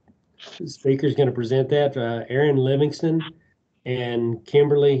speakers going to present that. Aaron Livingston and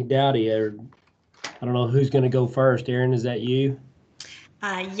Kimberly Dowdy. I don't know who's going to go first. Aaron, is that you?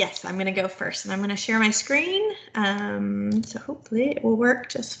 Yes, I'm going to go first, and I'm going to share my screen. So hopefully it will work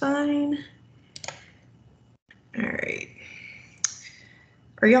just fine. All right.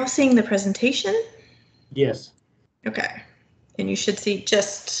 Are y'all seeing the presentation? Yes. Okay. And you should see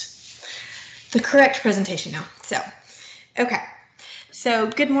just the correct presentation now. So, okay. So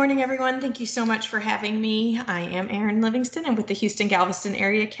good morning, everyone. Thank you so much for having me. I am Erin Livingston. I'm with the Houston-Galveston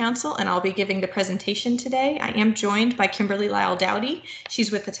Area Council, and I'll be giving the presentation today. I am joined by Kimberly Lyle Dowdy.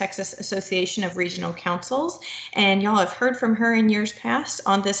 She's with the Texas Association of Regional Councils, and y'all have heard from her in years past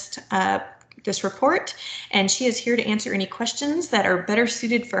on this report, and she is here to answer any questions that are better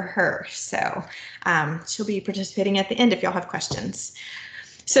suited for her. So she'll be participating at the end if y'all have questions.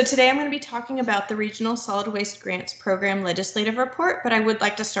 So today I'm going to be talking about the Regional Solid Waste Grants Program Legislative Report, but I would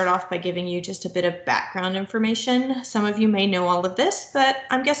like to start off by giving you just a bit of background information. Some of you may know all of this, but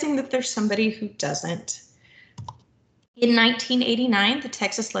I'm guessing that there's somebody who doesn't. In 1989, the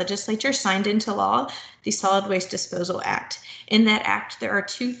Texas legislature signed into law the Solid Waste Disposal Act. In that act, there are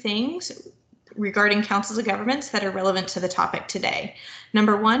two things regarding councils of governments that are relevant to the topic today.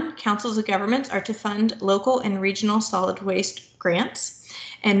 Number one, councils of governments are to fund local and regional solid waste grants.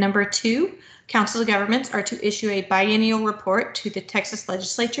 And number two, councils of governments are to issue a biennial report to the Texas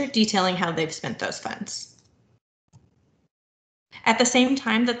legislature detailing how they've spent those funds. At the same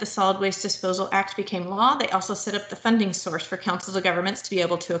time that the Solid Waste Disposal Act became law, they also set up the funding source for councils of governments to be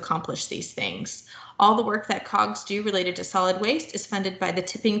able to accomplish these things. All the work that COGS do related to solid waste is funded by the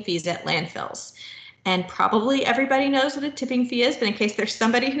tipping fees at landfills. And probably everybody knows what a tipping fee is, but in case there's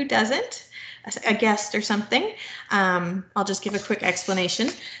somebody who doesn't, a guest or something, I'll just give a quick explanation.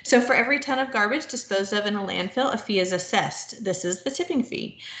 So for every ton of garbage disposed of in a landfill, a fee is assessed. This is the tipping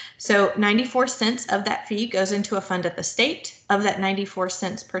fee. So 94 cents of that fee goes into a fund at the state. Of that 94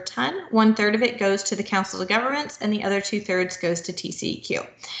 cents per ton, 1/3 of it goes to the councils of governments and the other 2/3 goes to TCEQ.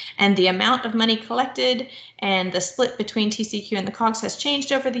 And the amount of money collected and the split between TCEQ and the COGS has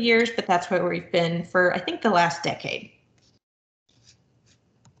changed over the years, but that's where we've been for, I think, the last decade.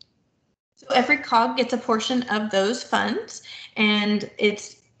 So every COG gets a portion of those funds, and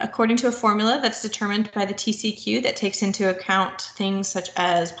it's according to a formula that's determined by the TCQ that takes into account things such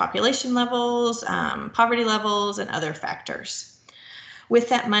as population levels, poverty levels, and other factors. With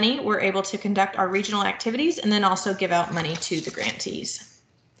that money, we're able to conduct our regional activities and then also give out money to the grantees.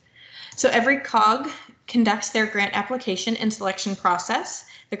 So every COG conducts their grant application and selection process.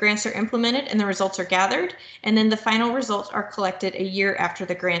 The grants are implemented and the results are gathered, and then the final results are collected a year after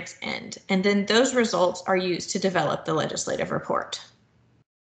the grants end. And then those results are used to develop the legislative report.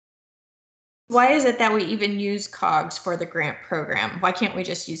 Why is it that we even use COGS for the grant program? Why can't we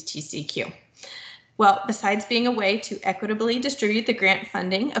just use TCQ? Well, besides being a way to equitably distribute the grant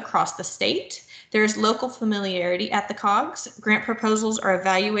funding across the state, there's local familiarity at the COGS. Grant proposals are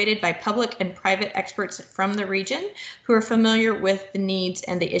evaluated by public and private experts from the region who are familiar with the needs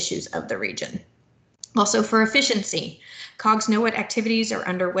and the issues of the region. Also for efficiency, COGS know what activities are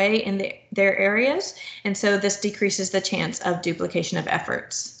underway in their areas, and so this decreases the chance of duplication of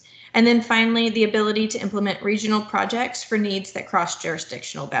efforts. And then finally, the ability to implement regional projects for needs that cross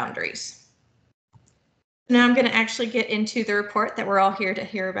jurisdictional boundaries. Now I'm going to actually get into the report that we're all here to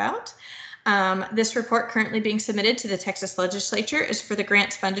hear about. This report currently being submitted to the Texas legislature is for the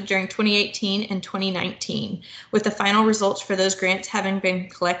grants funded during 2018 and 2019, with the final results for those grants having been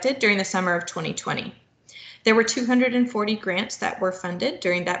collected during the summer of 2020. There were 240 grants that were funded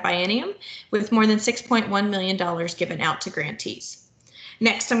during that biennium, with more than $6.1 million given out to grantees.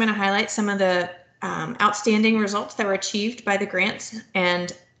 Next, I'm going to highlight some of the outstanding results that were achieved by the grants,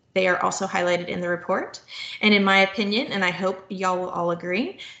 and they are also highlighted in the report. And in my opinion, and I hope y'all will all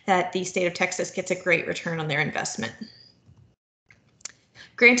agree, that the state of Texas gets a great return on their investment.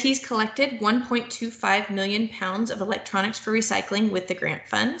 Grantees collected 1.25 million pounds of electronics for recycling with the grant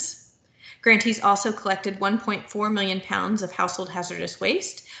funds. Grantees also collected 1.4 million pounds of household hazardous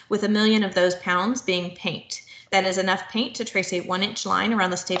waste, with 1 million of those pounds being paint. That is enough paint to trace a 1-inch line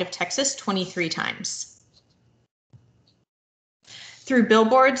around the state of Texas 23 times. Through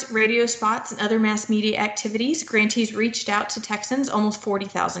billboards, radio spots, and other mass media activities, grantees reached out to Texans almost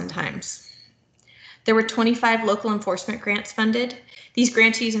 40,000 times. There were 25 local enforcement grants funded. These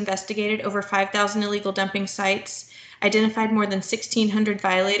grantees investigated over 5,000 illegal dumping sites, identified more than 1,600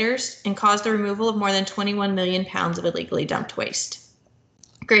 violators, and caused the removal of more than 21 million pounds of illegally dumped waste.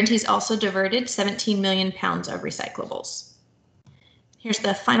 Grantees also diverted 17 million pounds of recyclables. Here's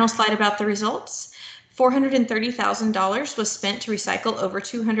the final slide about the results. $430,000 was spent to recycle over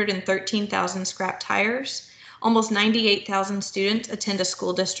 213,000 scrap tires. Almost 98,000 students attend a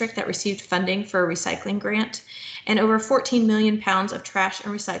school district that received funding for a recycling grant, and over 14 million pounds of trash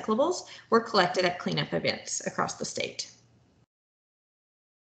and recyclables were collected at cleanup events across the state.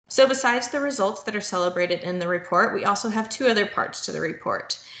 So besides the results that are celebrated in the report, we also have two other parts to the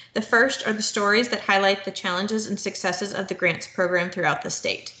report. The first are the stories that highlight the challenges and successes of the grants program throughout the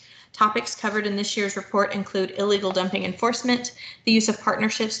state. Topics covered in this year's report include illegal dumping enforcement, the use of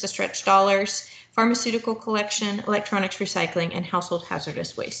partnerships to stretch dollars, pharmaceutical collection, electronics recycling, and household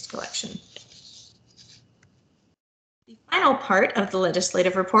hazardous waste collection. The final part of the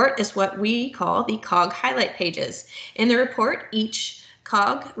legislative report is what we call the COG highlight pages. In the report, each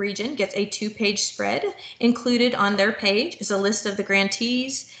COG region gets a 2-page spread. Included on their page is a list of the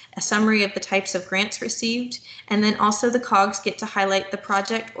grantees, a summary of the types of grants received, and then also the COGs get to highlight the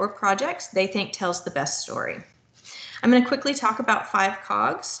project or projects they think tells the best story. I'm going to quickly talk about 5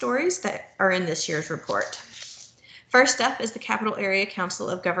 COG stories that are in this year's report. First up is the Capital Area Council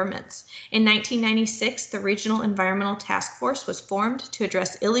of Governments. In 1996, the Regional Environmental Task Force was formed to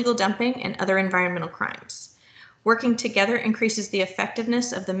address illegal dumping and other environmental crimes. Working together increases the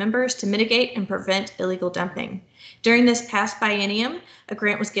effectiveness of the members to mitigate and prevent illegal dumping. During this past biennium, a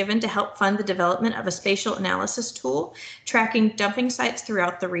grant was given to help fund the development of a spatial analysis tool tracking dumping sites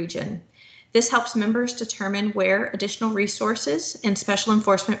throughout the region. This helps members determine where additional resources and special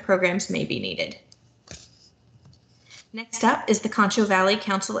enforcement programs may be needed. Next up is the Concho Valley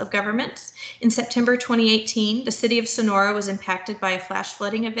Council of Governments. In September 2018, the city of Sonora was impacted by a flash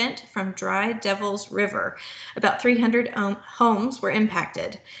flooding event from Dry Devils River. About 300 homes were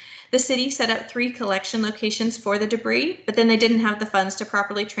impacted. The city set up 3 collection locations for the debris, but then they didn't have the funds to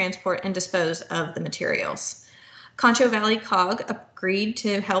properly transport and dispose of the materials. Concho Valley COG agreed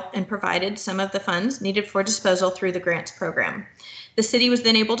to help and provided some of the funds needed for disposal through the grants program. The city was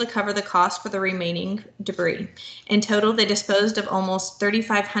then able to cover the cost for the remaining debris. In total, they disposed of almost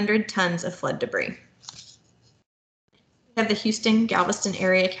 3,500 tons of flood debris. We have the Houston Galveston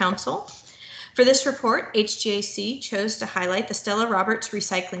Area Council. For this report, HGAC chose to highlight the Stella Roberts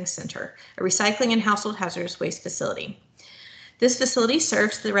Recycling Center, a recycling and household hazardous waste facility. This facility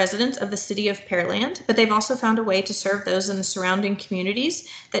serves the residents of the city of Pearland, but they've also found a way to serve those in the surrounding communities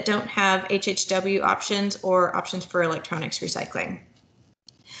that don't have HHW options or options for electronics recycling.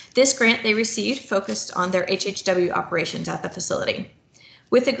 This grant they received focused on their HHW operations at the facility.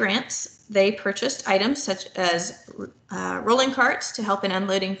 With the grants, they purchased items such as rolling carts to help in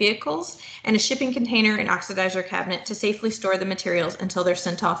unloading vehicles and a shipping container and oxidizer cabinet to safely store the materials until they're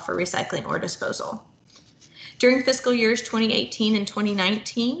sent off for recycling or disposal. During fiscal years 2018 and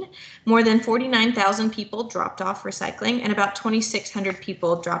 2019, more than 49,000 people dropped off recycling and about 2,600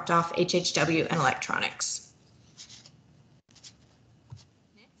 people dropped off HHW and electronics.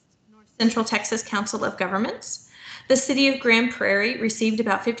 Next, North Central Texas Council of Governments. The city of Grand Prairie received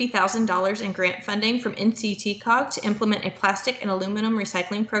about $50,000 in grant funding from NCT COG to implement a plastic and aluminum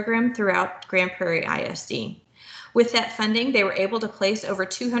recycling program throughout Grand Prairie ISD. With that funding, they were able to place over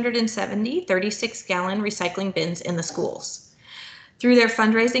 270 36-gallon recycling bins in the schools. Through their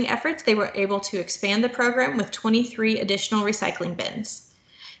fundraising efforts, they were able to expand the program with 23 additional recycling bins.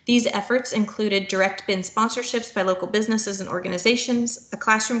 These efforts included direct bin sponsorships by local businesses and organizations, a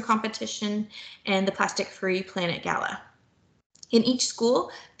classroom competition, and the Plastic Free Planet Gala. In each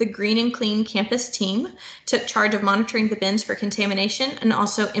school, the Green and Clean Campus team took charge of monitoring the bins for contamination and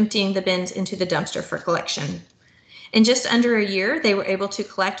also emptying the bins into the dumpster for collection. In just under a year, they were able to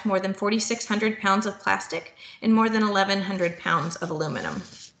collect more than 4,600 pounds of plastic and more than 1,100 pounds of aluminum.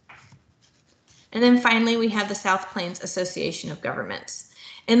 And then finally, we have the South Plains Association of Governments.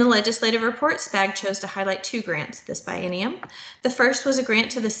 In the legislative report, SPAG chose to highlight 2 grants this biennium. The first was a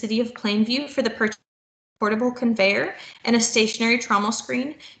grant to the city of Plainview for the purchase of a portable conveyor and a stationary trommel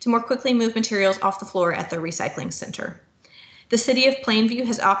screen to more quickly move materials off the floor at the recycling center. The city of Plainview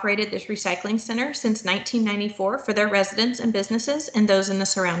has operated this recycling center since 1994 for their residents and businesses and those in the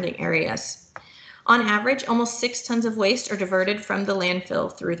surrounding areas. On average, almost 6 tons of waste are diverted from the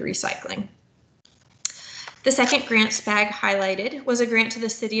landfill through the recycling. The second grant SPAG highlighted was a grant to the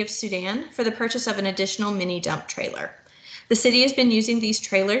city of Sudan for the purchase of an additional mini dump trailer. The city has been using these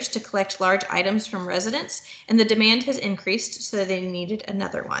trailers to collect large items from residents, and the demand has increased, so they needed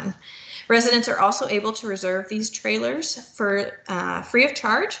another one. Residents are also able to reserve these trailers for free of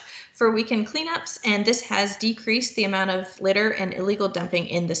charge for weekend cleanups, and this has decreased the amount of litter and illegal dumping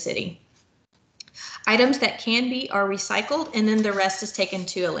in the city. Items that can be are recycled, and then the rest is taken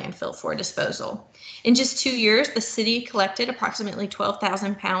to a landfill for disposal. In just 2 years, the city collected approximately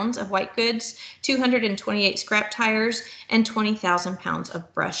 12,000 pounds of white goods, 228 scrap tires, and 20,000 pounds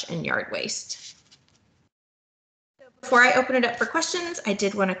of brush and yard waste. Before I open it up for questions, I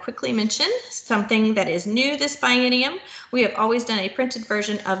did want to quickly mention something that is new this biennium. We have always done a printed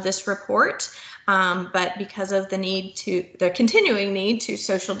version of this report, but because of the continuing need to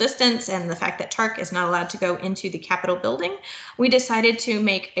social distance and the fact that TARC is not allowed to go into the Capitol building, we decided to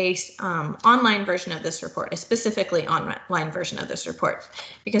make a online version of this report, a specifically online version of this report,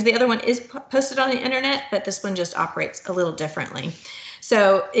 because the other one is posted on the internet, but this one just operates a little differently.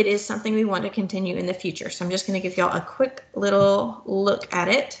 So it is something we want to continue in the future. So I'm just going to give y'all a quick little look at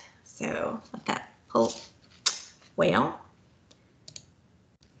it. So let that pull whale.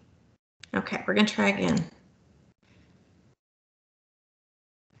 Okay, we're going to try again.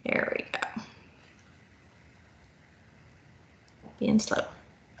 There we go. Being slow.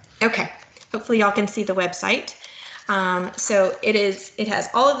 Okay, hopefully y'all can see the website. So it has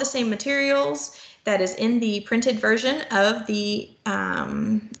all of the same materials that is in the printed version of the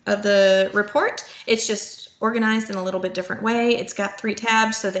report. It's just organized in a little bit different way. It's got 3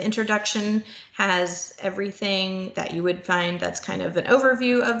 tabs. So the introduction has everything that you would find that's kind of an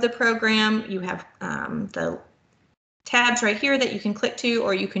overview of the program. You have the tabs right here that you can click to,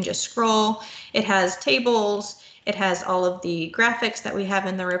 or you can just scroll. It has tables. It has all of the graphics that we have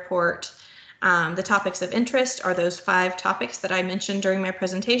in the report. The topics of interest are those 5 topics that I mentioned during my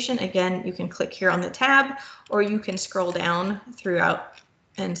presentation. Again, you can click here on the tab, or you can scroll down throughout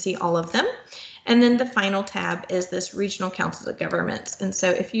and see all of them. And then the final tab is this regional councils of governments. And so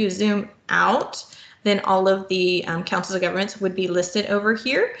if you zoom out, then all of the councils of governments would be listed over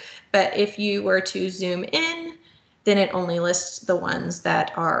here. But if you were to zoom in, then it only lists the ones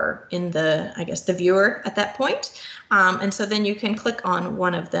that are in the, I guess, the viewer at that point. And so then you can click on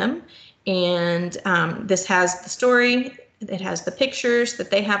one of them. And this has the story, it has the pictures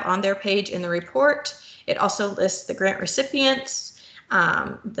that they have on their page in the report. It also lists the grant recipients,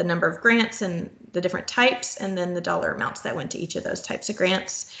 the number of grants and the different types, and then the dollar amounts that went to each of those types of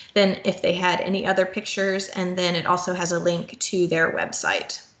grants. Then if they had any other pictures, and then it also has a link to their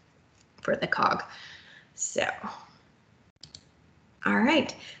website for the COG. So. All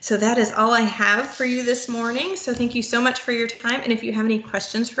right, so that is all I have for you this morning. So thank you so much for your time. And if you have any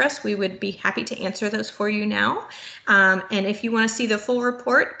questions for us, we would be happy to answer those for you now. And if you want to see the full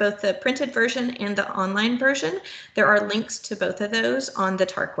report, both the printed version and the online version, there are links to both of those on the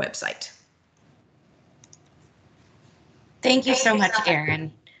TARC website. Thank you so much,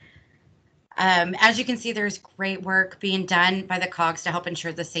 Erin. As you can see, there's great work being done by the COGS to help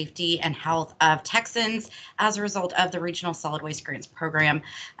ensure the safety and health of Texans as a result of the Regional Solid Waste Grants Program.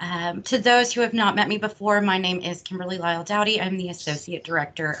 To those who have not met me before, my name is Kimberly Lyle Dowdy. I'm the Associate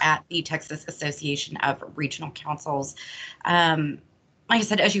Director at the Texas Association of Regional Councils. Like I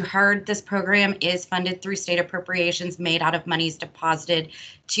said, as you heard, this program is funded through state appropriations made out of monies deposited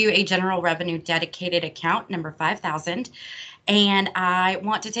to a general revenue dedicated account, number 5000. And I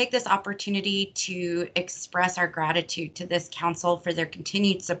want to take this opportunity to express our gratitude to this council for their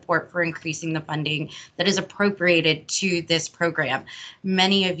continued support for increasing the funding that is appropriated to this program.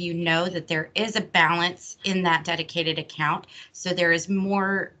 Many of you know that there is a balance in that dedicated account, so there is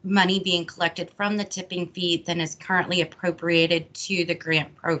more money being collected from the tipping fee than is currently appropriated to the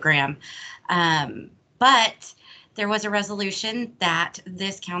grant program. But there was a resolution that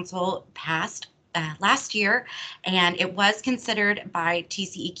this council passed last year, and it was considered by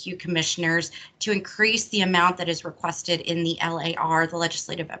TCEQ commissioners to increase the amount that is requested in the LAR, the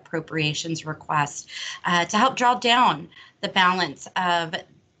Legislative Appropriations Request, to help draw down the balance of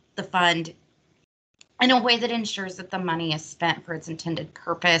the fund in a way that ensures that the money is spent for its intended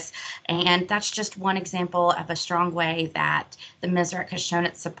purpose. And that's just one example of a strong way that the MSWRRAC has shown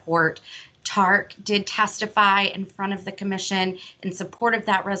its support. TARC did testify in front of the commission in support of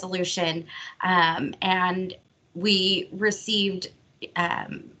that resolution, and we received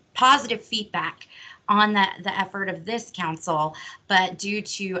positive feedback on the effort of this council, but due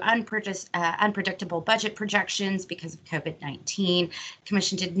to unpredictable budget projections because of COVID-19,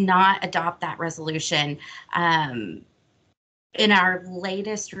 commission did not adopt that resolution. In our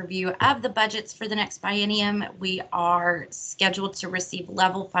latest review of the budgets for the next biennium, we are scheduled to receive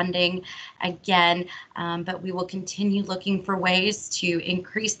level funding again, but we will continue looking for ways to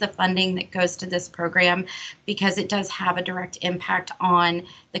increase the funding that goes to this program because it does have a direct impact on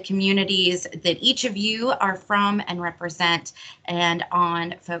the communities that each of you are from and represent, and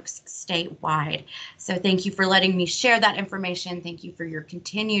on folks statewide. So thank you for letting me share that information. Thank you for your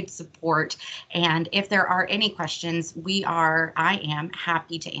continued support. And if there are any questions, I am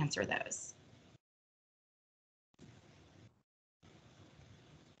happy to answer those.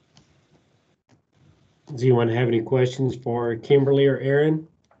 Does anyone have any questions for Kimberly or Erin?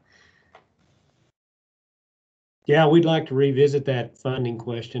 Yeah, we'd like to revisit that funding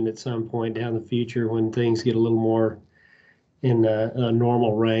question at some point down the future when things get a little more in a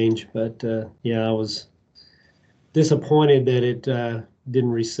normal range. But yeah, I was disappointed that it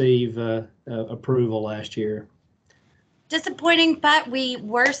didn't receive approval last year. Disappointing, but we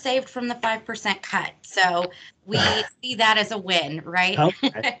were saved from the 5% cut. So we see that as a win, right?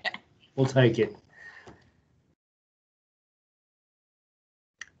 Okay. We'll take it.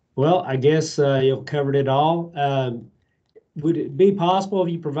 Well, I guess you've covered it all. Would it be possible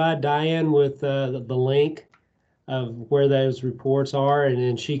if you provide Diane with the link of where those reports are, and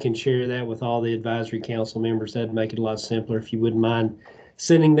then she can share that with all the advisory council members? That'd make it a lot simpler if you wouldn't mind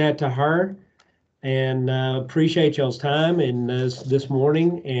sending that to her. And appreciate y'all's time and this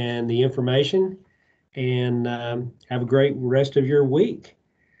morning and the information. And have a great rest of your week.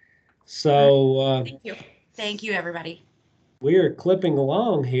 So Thank you. Thank you, everybody. We are clipping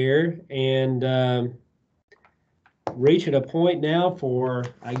along here and reaching a point now for,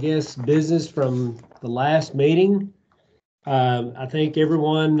 I guess, business from the last meeting. I think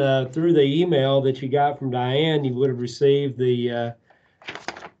everyone through the email that you got from Diane, you would have received the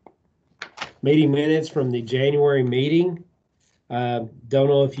meeting minutes from the January meeting. Don't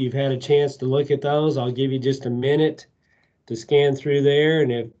know if you've had a chance to look at those. I'll give you just a minute to scan through there,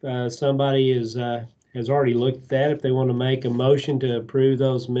 and if somebody has already looked at that, if they want to make a motion to approve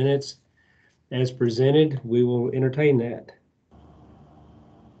those minutes as presented, we will entertain that.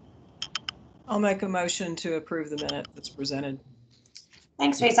 I'll make a motion to approve the minute that's presented.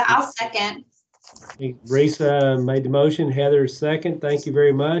 Thanks, Risa. I'll second. Risa made the motion, Heather second. Thank you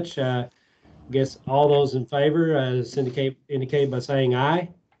very much. I guess all those in favor indicate by saying aye.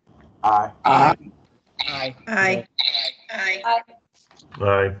 Aye. Aye. Aye. Aye. Aye.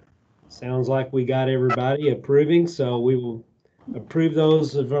 Aye. Sounds like we got everybody approving, so we will approve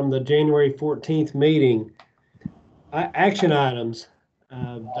those from the January 14th meeting. Action items.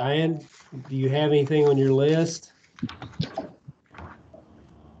 Diane, do you have anything on your list?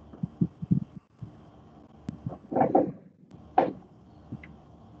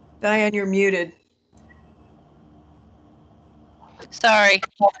 Diane, you're muted. Sorry,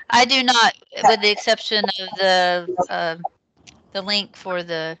 I do not, with the exception of the link for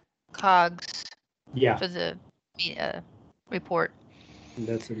the COGS. Yeah. For the report.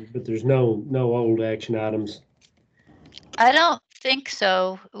 But there's no old action items. I don't think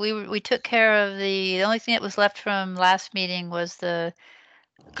so. We took care of the only thing that was left from last meeting was the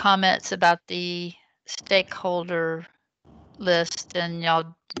comments about the stakeholder list, and y'all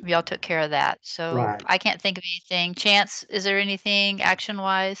took care of that. So right. I can't think of anything. Chance, is there anything action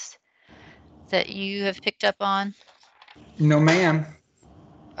wise that you have picked up on? No, ma'am.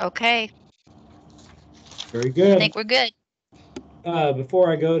 Okay. Very good. I think we're good.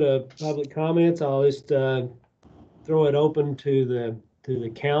 Before I go to public comments, I'll just throw it open to the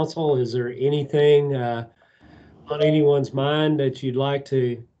council. Is there anything on anyone's mind that you'd like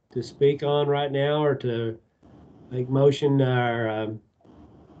to speak on right now, or to make motion or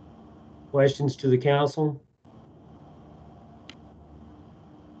questions to the council?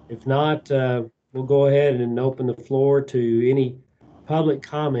 If not, we'll go ahead and open the floor to any public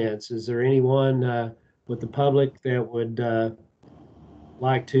comments. Is there anyone with the public that would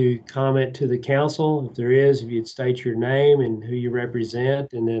like to comment to the council? If there is, if you'd state your name and who you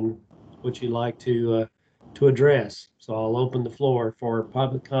represent, and then what you'd like to address. So I'll open the floor for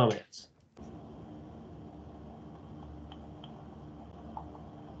public comments.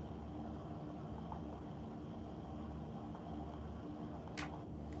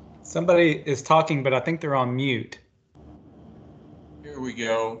 Somebody is talking, but I think they're on mute. Here we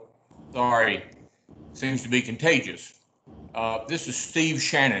go. Sorry. Seems to be contagious. This is Steve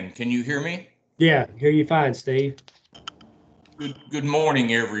Shannon. Can you hear me? Yeah, hear you fine, Steve. Good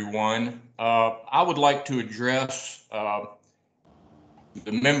morning, everyone. I would like to address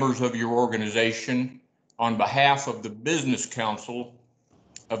the members of your organization on behalf of the Business Council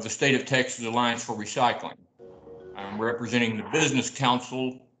of the State of Texas Alliance for Recycling. I'm representing the Business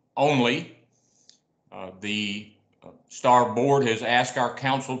Council only. The STAR board has asked our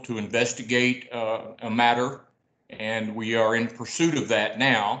council to investigate a matter, and we are in pursuit of that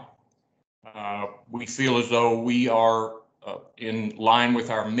now. We feel as though we are in line with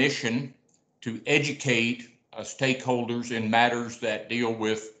our mission to educate stakeholders in matters that deal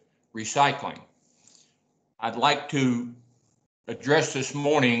with recycling. I'd like to address this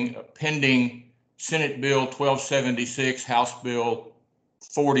morning pending Senate Bill 1276, House Bill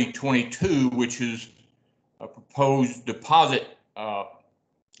 4022, which is a proposed deposit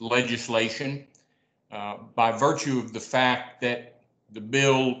legislation. By virtue of the fact that the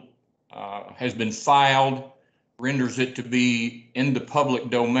bill has been filed, renders it to be in the public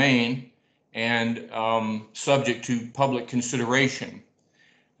domain and subject to public consideration.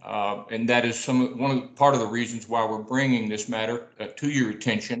 And that is part of the reasons why we're bringing this matter to your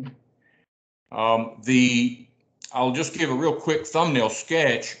attention. I'll just give a real quick thumbnail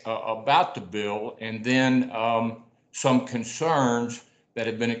sketch about the bill, and then some concerns that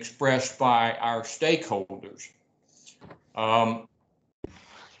have been expressed by our stakeholders.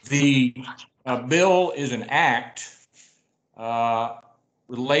 The bill is an act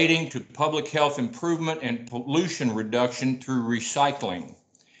relating to public health improvement and pollution reduction through recycling.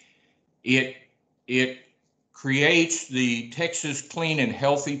 It creates the Texas Clean and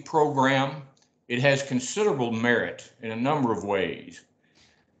Healthy program. It has considerable merit in a number of ways.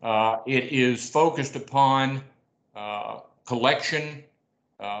 It is focused upon collection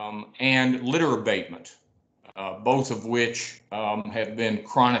and litter abatement, both of which have been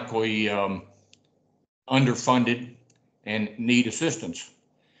chronically underfunded and need assistance.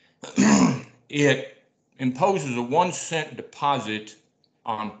 It imposes a 1 cent deposit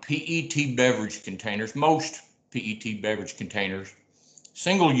on PET beverage containers, most PET beverage containers,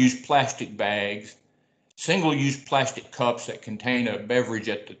 single-use plastic bags, single-use plastic cups that contain a beverage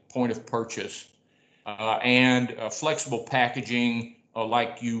at the point of purchase, and flexible packaging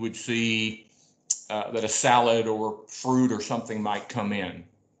like you would see that a salad or fruit or something might come in.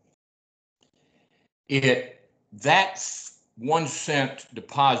 That 1 cent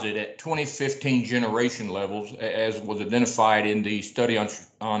deposit at 2015 generation levels, as was identified in the study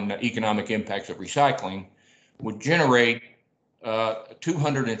on economic impacts of recycling, would generate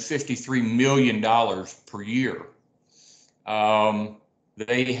 $253 million per year.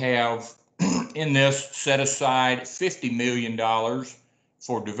 They have in this set aside $50 million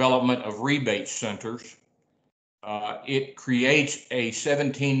for development of rebate centers. It creates a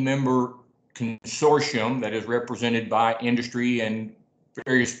 17-member consortium that is represented by industry and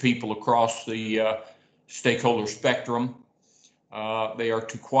various people across the stakeholder spectrum. They are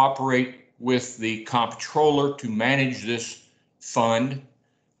to cooperate with the comptroller to manage this fund,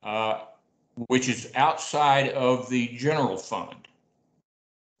 which is outside of the general fund.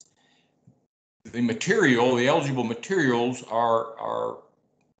 The eligible materials are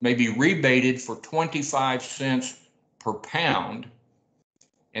maybe rebated for 25 cents per pound,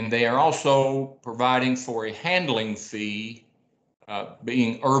 and they are also providing for a handling fee,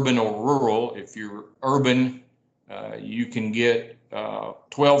 being urban or rural. If you're urban, you can get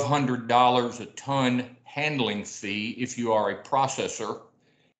 $1,200 a ton handling fee if you are a processor,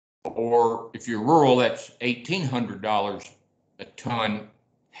 or if you're rural, that's $1,800 a ton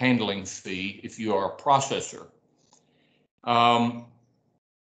handling fee if you are a processor.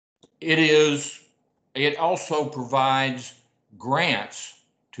 It also provides grants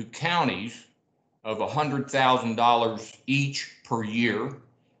to counties of $100,000 each per year,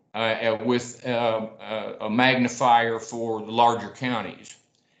 with a magnifier for the larger counties.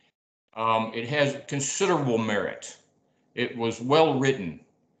 It has considerable merit. It was well written.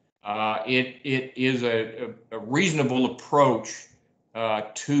 It is a reasonable approach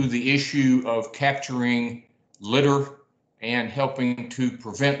to the issue of capturing litter and helping to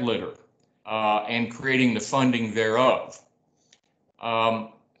prevent litter and creating the funding thereof.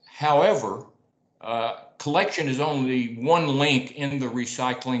 However, collection is only one link in the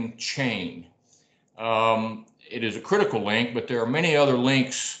recycling chain. It is a critical link, but there are many other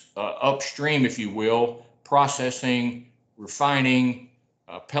links upstream, if you will, processing, refining,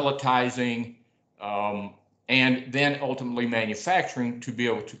 pelletizing, and then ultimately manufacturing to be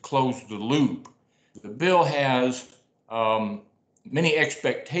able to close the loop. The bill has many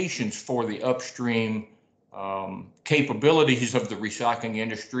expectations for the upstream capabilities of the recycling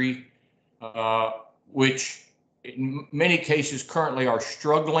industry, which in many cases currently are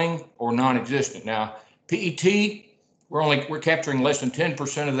struggling or non-existent. Now, PET, we're capturing less than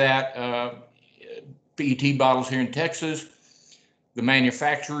 10% of that PET bottles here in Texas. The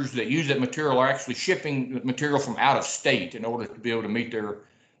manufacturers that use that material are actually shipping the material from out of state in order to be able to meet their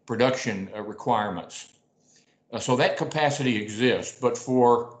production requirements. So that capacity exists, but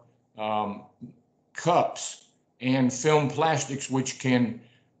for cups and film plastics, which can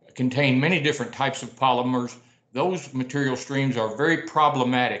contain many different types of polymers, those material streams are very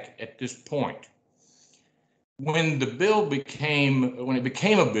problematic at this point. When it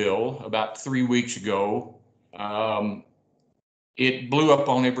became a bill about 3 weeks ago, it blew up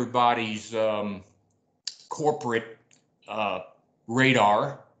on everybody's corporate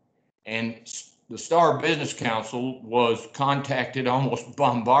radar, and the Star Business Council was contacted, almost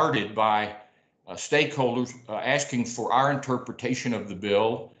bombarded by stakeholders asking for our interpretation of the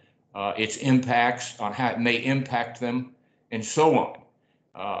bill, its impacts on how it may impact them, and so on.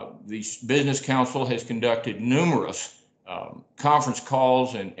 The Business Council has conducted numerous conference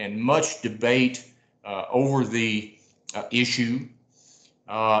calls and much debate over the issue.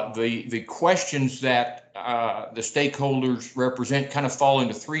 The questions that the stakeholders represent kind of fall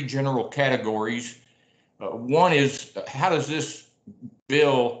into three general categories. One is, how does this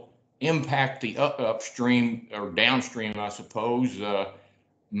bill impact the upstream or downstream, I suppose,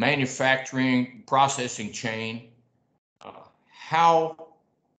 manufacturing, processing chain? How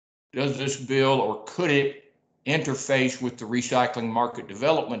does this bill, or could it, interface with the recycling market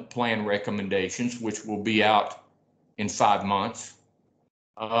development plan recommendations, which will be out in 5 months.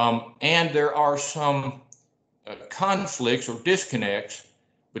 And there are some conflicts or disconnects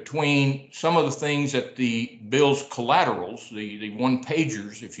between some of the things that the bill's collaterals, the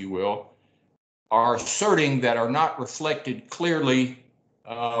one-pagers, if you will, are asserting that are not reflected clearly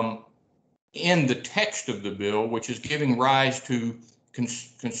in the text of the bill, which is giving rise to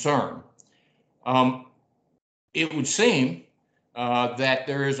concern. It would seem that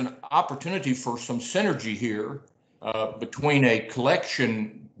there is an opportunity for some synergy here between a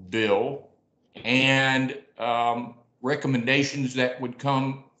collection bill and recommendations that would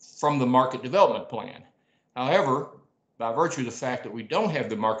come from the market development plan. However, by virtue of the fact that we don't have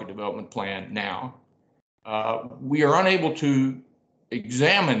the market development plan now, we are unable to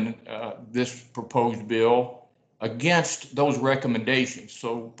examine this proposed bill against those recommendations.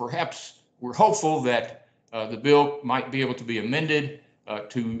 So perhaps we're hopeful that the bill might be able to be amended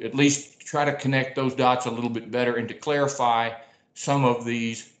to at least try to connect those dots a little bit better and to clarify some of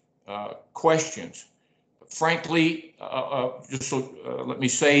these questions. Frankly, let me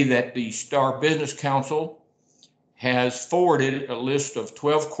say that the Star Business Council has forwarded a list of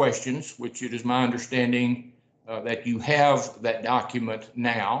 12 questions, which it is my understanding that you have that document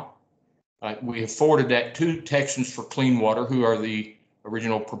now. We have forwarded that to Texans for Clean Water, who are the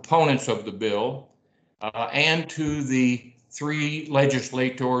original proponents of the bill, and to the 3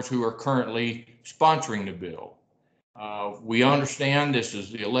 legislators who are currently sponsoring the bill. We understand this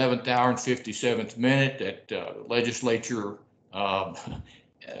is the 11th hour and 57th minute that the legislature, we're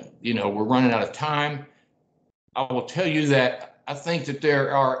running out of time. I will tell you that I think that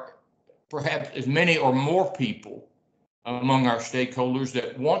there are perhaps as many or more people among our stakeholders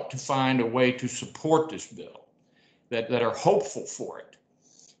that want to find a way to support this bill, that are hopeful for it.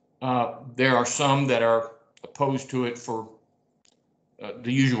 There are some that are opposed to it for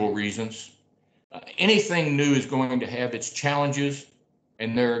the usual reasons. Anything new is going to have its challenges,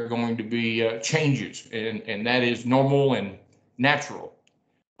 and there are going to be changes, and that is normal and natural.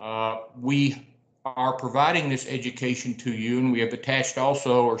 We are providing this education to you, and we have attached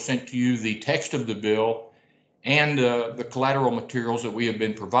also or sent to you the text of the bill and the collateral materials that we have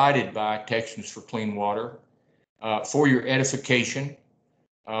been provided by Texans for Clean Water for your edification.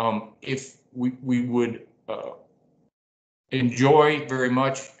 If we would enjoy very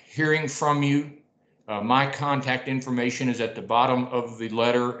much hearing from you. My contact information is at the bottom of the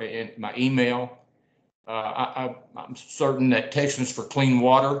letter and my email. I'm certain that Texans for Clean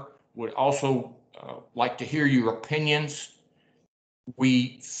Water would also like to hear your opinions.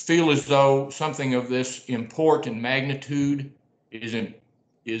 We feel as though something of this import and magnitude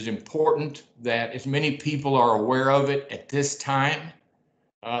is important that as many people are aware of it at this time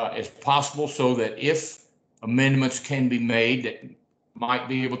as possible, so that if amendments can be made that might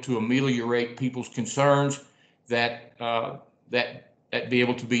be able to ameliorate people's concerns, that be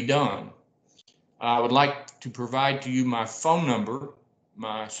able to be done. I would like to provide to you my phone number,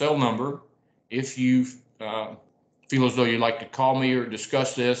 my cell number, if you feel as though you'd like to call me or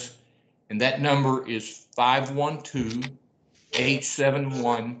discuss this, and that number is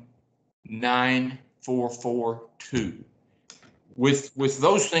 512-871-9442. With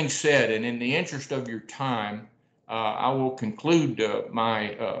those things said, and in the interest of your time, I will conclude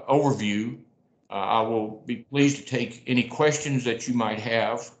my overview. I will be pleased to take any questions that you might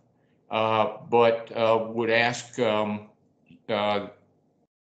have, but would ask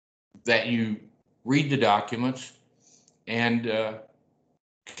that you read the documents and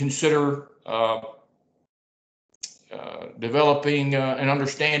consider developing an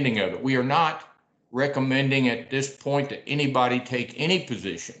understanding of it. We are not recommending at this point that anybody take any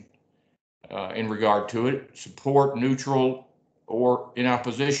position in regard to it, support, neutral, or in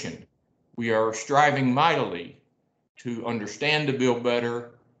opposition. We are striving mightily to understand the bill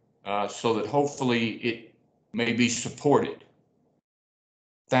better so that hopefully it may be supported.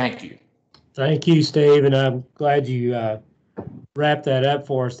 Thank you. Thank you, Steve, and I'm glad you wrapped that up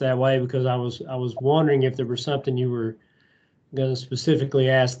for us that way, because I was wondering if there was something you were going to specifically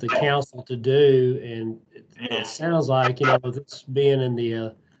ask the council to do, and it sounds like, with this being in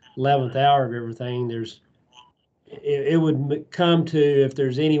the 11th hour of everything, it would come to, if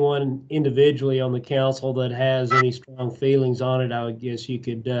there's anyone individually on the council that has any strong feelings on it, I would guess you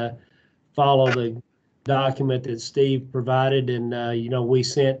could follow the document that Steve provided, and we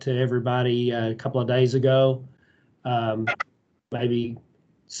sent to everybody a couple of days ago. Maybe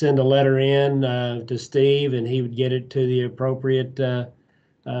send a letter in to Steve, and he would get it to the appropriate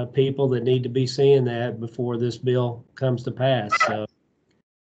people that need to be seeing that before this bill comes to pass. So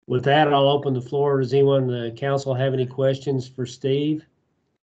With that, I'll open the floor. Does anyone in the council have any questions for Steve?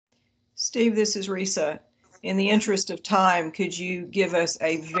 Steve, this is Risa. In the interest of time, could you give us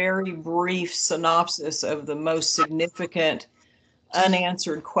a very brief synopsis of the most significant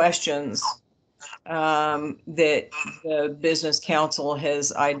unanswered questions that the Business Council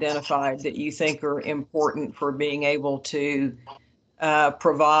has identified that you think are important for being able to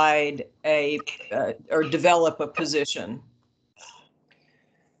provide or develop a position?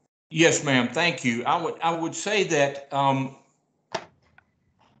 Yes, ma'am. Thank you. I would say that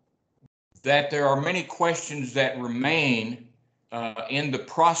that there are many questions that remain in the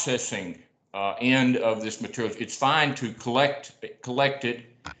processing end of this material. It's fine to collect it,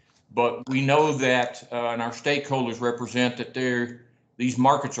 but we know that, and our stakeholders represent that these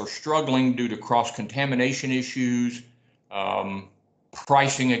markets are struggling due to cross-contamination issues,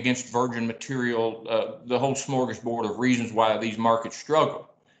 pricing against virgin material, the whole smorgasbord of reasons why these markets struggle.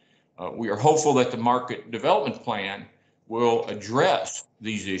 We are hopeful that the market development plan will address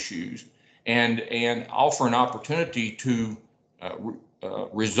these issues and offer an opportunity to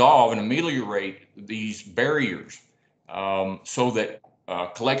resolve and ameliorate these barriers so that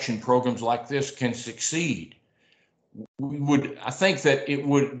collection programs like this can succeed. I think that it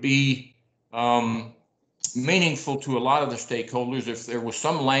would be meaningful to a lot of the stakeholders if there was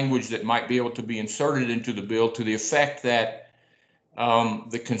some language that might be able to be inserted into the bill to the effect that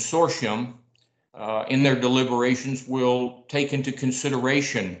the consortium in their deliberations will take into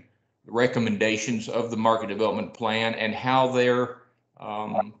consideration the recommendations of the market development plan and how their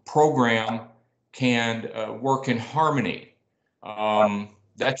program can work in harmony.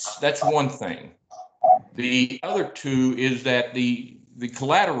 That's one thing. The other two is that the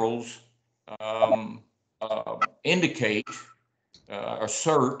collaterals indicate,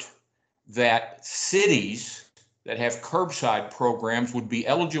 assert that cities that have curbside programs would be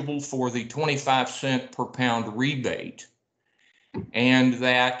eligible for the 25-cent per pound rebate, and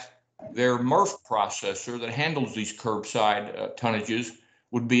that their MRF processor that handles these curbside tonnages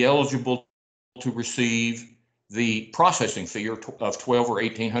would be eligible to receive the processing fee of $1,200 or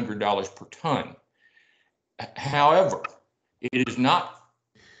 $1,800 per ton. However, it is not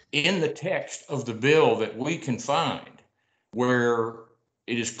in the text of the bill that we can find where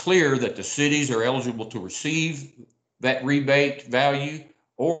it is clear that the cities are eligible to receive that rebate value,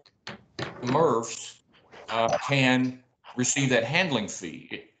 or MRFs can receive that handling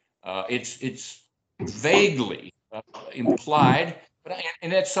fee. It's vaguely implied,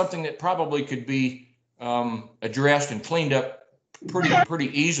 and that's something that probably could be addressed and cleaned up pretty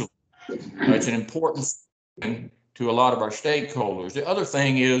easily. It's an important thing to a lot of our stakeholders. The other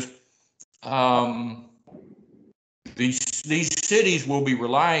thing is these cities will be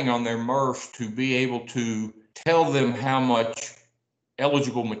relying on their MRFs to be able to tell them how much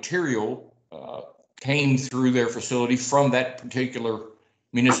eligible material came through their facility from that particular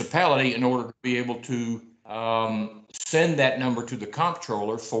municipality in order to be able to send that number to the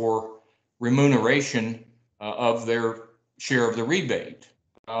comptroller for remuneration of their share of the rebate.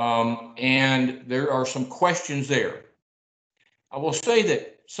 And there are some questions there. I will say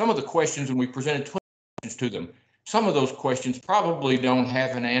that some of the questions, and we presented questions to them, some of those questions probably don't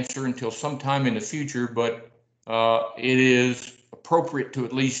have an answer until sometime in the future, but it is appropriate to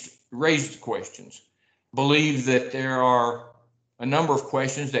at least raise the questions. Believe that there are a number of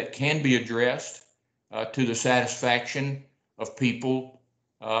questions that can be addressed to the satisfaction of people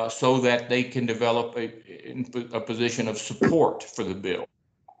so that they can develop a position of support for the bill.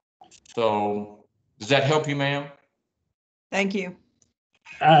 So does that help you, ma'am? Thank you.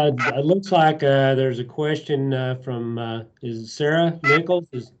 It looks like there's a question from, is Sarah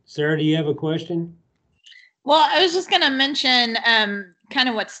Nichols? Sarah, do you have a question? Well, I was just going to mention kind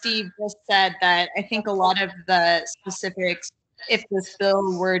of what Steve just said, that I think a lot of the specifics, if this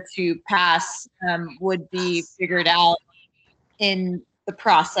bill were to pass, would be figured out in the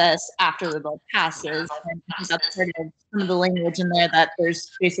process after the bill passes. And I think that's part of some of the language in there, that there's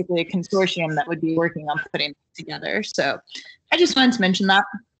basically a consortium that would be working on putting it together. So I just wanted to mention that.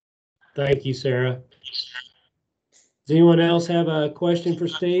 Thank you, Sarah. Does anyone else have a question for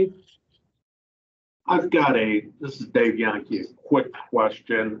Steve? This is Dave Yankee, a quick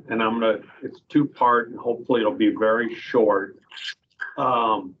question, and it's two-part, and hopefully it'll be very short.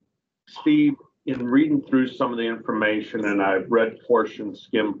 Steve, in reading through some of the information, and I've read portions,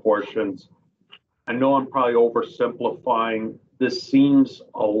 skimmed portions, I know I'm probably oversimplifying. This seems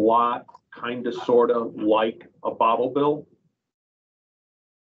a lot, kind of, sort of like a bottle bill.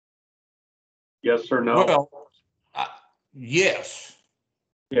 Yes or no? Well, yes.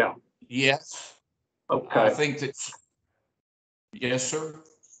 Yeah. Yes. Okay. I think that's, yes, sir.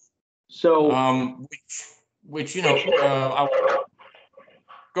 So, which you know,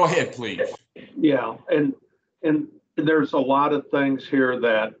 go ahead, please. yeah, and there's a lot of things here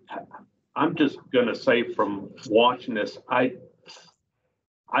that I'm just going to say from watching this, I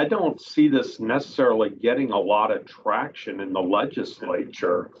don't see this necessarily getting a lot of traction in the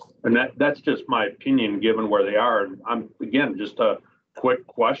legislature. And that's just my opinion, given where they are. And I'm, again, just a quick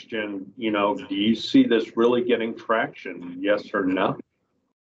question, you know, do you see this really getting traction? Yes or no?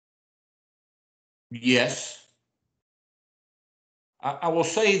 Yes. I will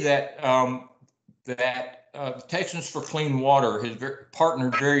say that Texans for Clean Water has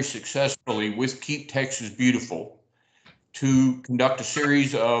partnered very successfully with Keep Texas Beautiful to conduct a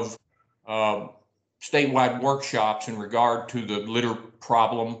series of statewide workshops in regard to the litter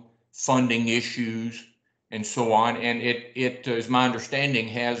problem, funding issues, and so on. And it is my understanding,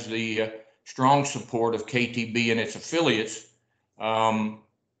 has the strong support of KTB and its affiliates,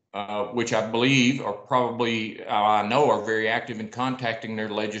 which I believe are probably, I know, are very active in contacting their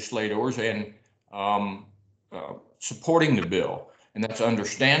legislators and supporting the bill. And that's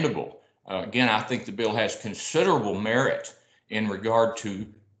understandable. Again, I think the bill has considerable merit in regard to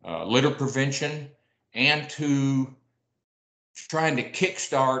litter prevention and to trying to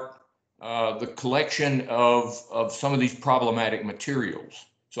kickstart the collection of some of these problematic materials.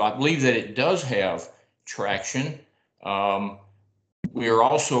 So I believe that it does have traction. We are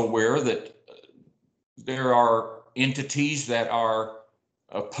also aware that there are entities that are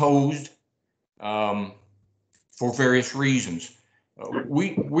opposed for various reasons.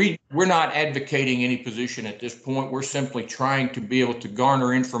 We're not advocating any position at this point. We're simply trying to be able to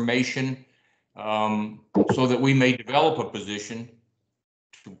garner information so that we may develop a position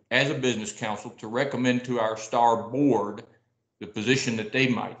as a business council to recommend to our STAR board the position that they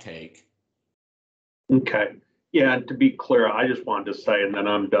might take. Okay. Yeah, and to be clear, I just wanted to say, and then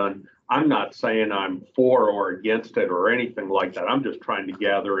I'm done. I'm not saying I'm for or against it or anything like that. I'm just trying to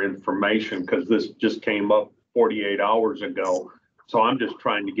gather information because this just came up 48 hours ago. So I'm just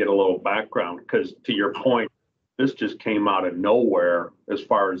trying to get a little background because, to your point, this just came out of nowhere as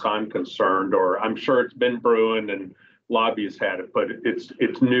far as I'm concerned, or I'm sure it's been brewing and lobbyists had it, but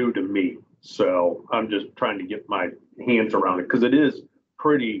it's new to me. So I'm just trying to get my hands around it because it is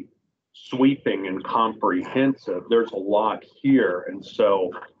pretty sweeping and comprehensive. There's a lot here. And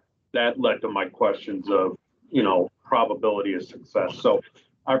so that led to my questions of, you know, probability of success. So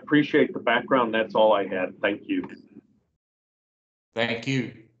I appreciate the background. That's all I had. Thank you. Thank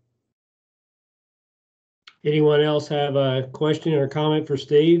you. Anyone else have a question or comment for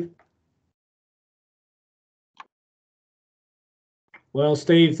Steve? Well,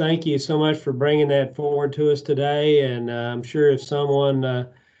 Steve, thank you so much for bringing that forward to us today. And I'm sure if someone,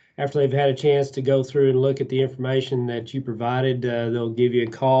 after they've had a chance to go through and look at the information that you provided, they'll give you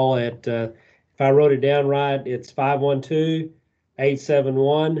a call at, if I wrote it down right, it's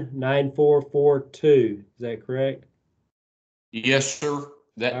 512-871-9442. Is that correct? Yes, sir.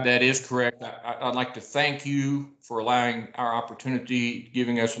 That is correct. I'd like to thank you for allowing our opportunity,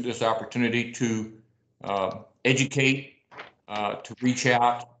 giving us this opportunity to educate, to reach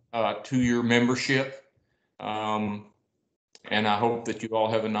out to your membership. And I hope that you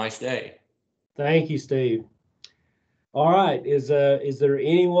all have a nice day. Thank you, Steve. All right. Is there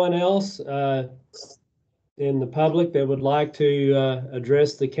anyone else in the public that would like to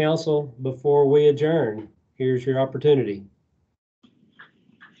address the council before we adjourn? Here's your opportunity.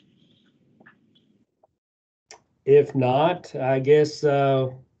 If not, I guess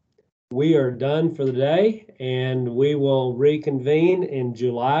we are done for the day, and we will reconvene in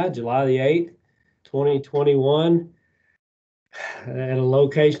July the 8th, 2021, at a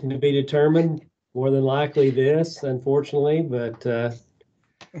location to be determined. More than likely this, unfortunately, but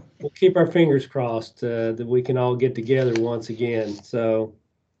we'll keep our fingers crossed that we can all get together once again. So,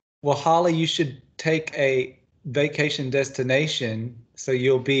 well, Holly, you should take a vacation destination so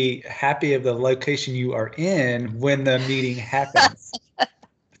you'll be happy of the location you are in when the meeting happens.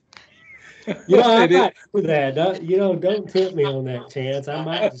 You know, I might do that. Don't tempt me on that, Chance. I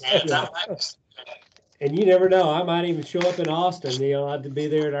might just, and you never know. I might even show up in Austin. I'll have to be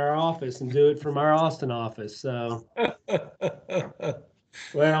there at our office and do it from our Austin office. So,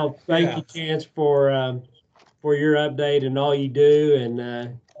 well, thank you, Chance, for your update and all you do,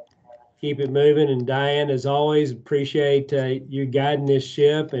 and keep it moving. And Diane, as always, appreciate you guiding this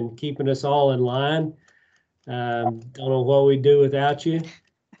ship and keeping us all in line. Don't know what we'd do without you.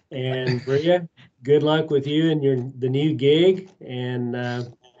 And Bria, good luck with you and the new gig. And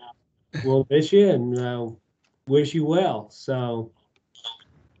we'll miss you and wish you well. So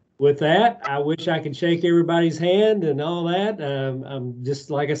with that, I wish I could shake everybody's hand and all that. I'm just,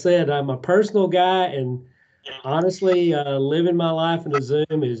 like I said, I'm a personal guy, and honestly, living my life in a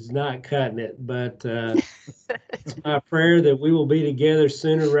Zoom is not cutting it. But it's my prayer that we will be together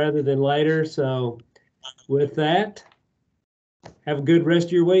sooner rather than later. So with that, have a good rest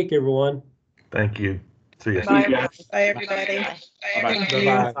of your week, everyone. Thank you. See you. Bye, everybody.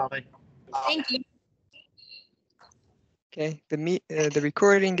 Bye-bye. Thank you. Okay, the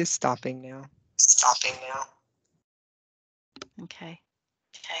recording is stopping now. Okay.